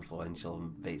sometimes. It's so influential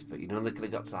and bits, but you know they could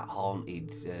have got to that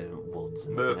haunted woods.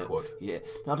 And Mirkwood. Yeah.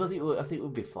 No, I don't think. I think it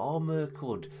was before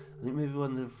Mirkwood. I think maybe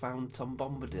when they found Tom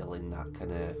Bombadil in that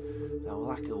kind of,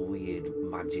 like a weird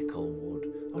magical wood.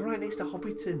 All right, next to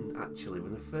Hobbiton, actually,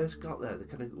 when they first got there, they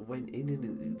kind of went in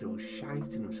and they were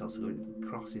shiting themselves going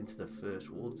across into the first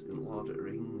woods in Lord of the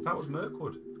Rings. That was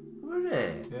Mirkwood. Were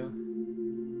it? Yeah.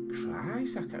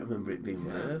 Christ, I can't remember it being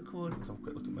Mirkwood. Let's have a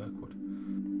quick look at Mirkwood.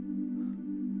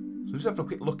 So just have a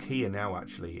quick look here now.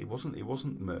 Actually, it wasn't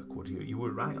Mirkwood. You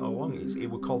were right all along. It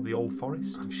was called the Old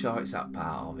Forest. I'm sure it's that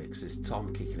part of it because there's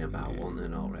Tom kicking about one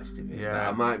and all the rest of it. Yeah. But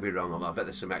I might be wrong. I bet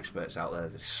there's some experts out there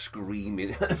that's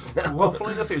screaming at us now. Well,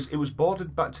 funny enough, it was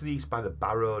bordered back to the east by the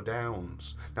Barrow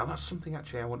Downs. Now that's something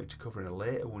actually I wanted to cover in a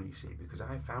later one, you see, because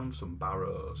I found some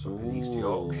barrows up in East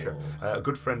Yorkshire. A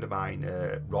good friend of mine,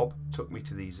 Rob, took me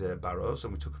to these barrows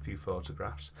and we took a few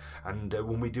photographs. And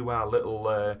when we do our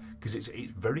little, because it's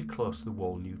very close to the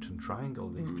Wall-Newton Triangle,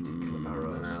 these particular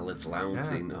barrows. And our little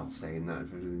outing, saying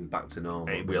that back to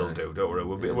normal. It will do, don't worry.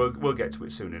 We'll get to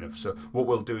it soon enough. So what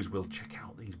we'll do is we'll check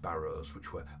out these barrows,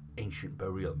 which were ancient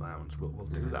burial mounds. We'll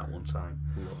do that one time.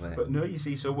 But no, you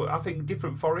see, so I think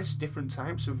different forests, different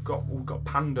types. We've got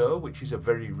Pando, which is a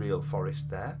very real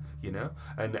forest there, you know.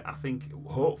 And I think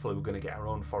hopefully we're going to get our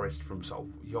own forest from sort of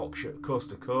Yorkshire, coast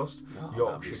to coast. Yorkshire,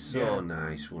 that'd be so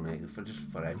nice, wouldn't it? For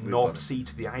everybody. North Sea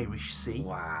to the Irish Sea.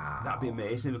 Wow. That'd be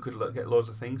amazing. We could get loads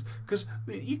of things because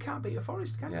you can't beat a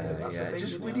forest, can you? That's the thing.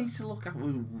 Just we need to look at.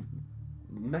 We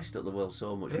messed up the world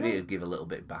so much. We need to give a little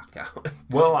bit back out.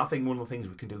 Well, I think one of the things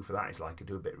we can do for that is like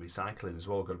do a bit of recycling as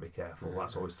well. Got to be careful.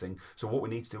 That's always the thing. So what we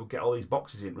need to do is get all these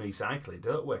boxes in recycling,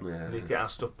 don't we? Yeah. We need to get our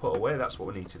stuff put away. That's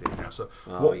what we need to do now. So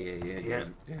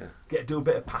get a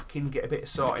bit of packing, get a bit of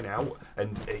sorting out,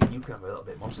 and you can have a little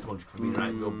bit of Monster Munch for me,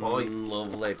 right, good boy.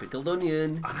 Lovely pickled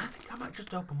onion. And I think I might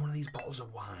just open one of these bottles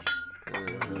of wine.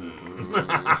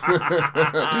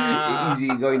 Easy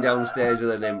going downstairs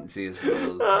with an empty as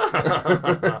well.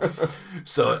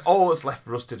 So all that's left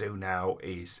for us to do now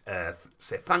is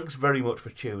say thanks very much for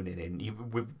tuning in.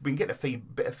 We've been getting a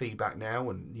bit of feedback now,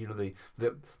 and you know the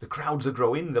crowds are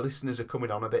growing, the listeners are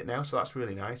coming on a bit now, so that's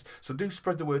really nice. So do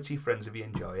spread the word to your friends if you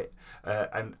enjoy it.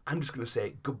 And I'm just going to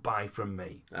say goodbye from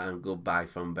me. And goodbye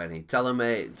from Benny. Tell a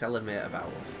mate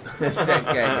about us. Take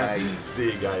care, guys.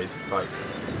 See you guys. Bye.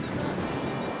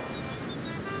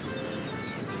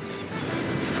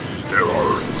 There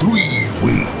are 3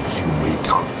 ways you may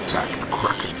contact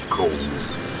Kraken Cove.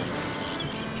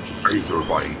 Either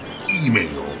by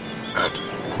email at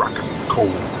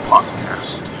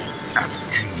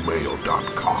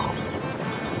krakencovepodcast@gmail.com,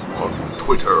 on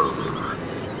Twitter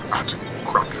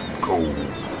 @Kraken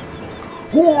Cove,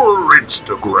 or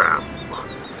Instagram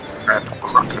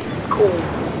 @Kraken Cove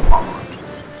Pod.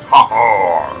 Ha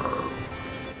ha!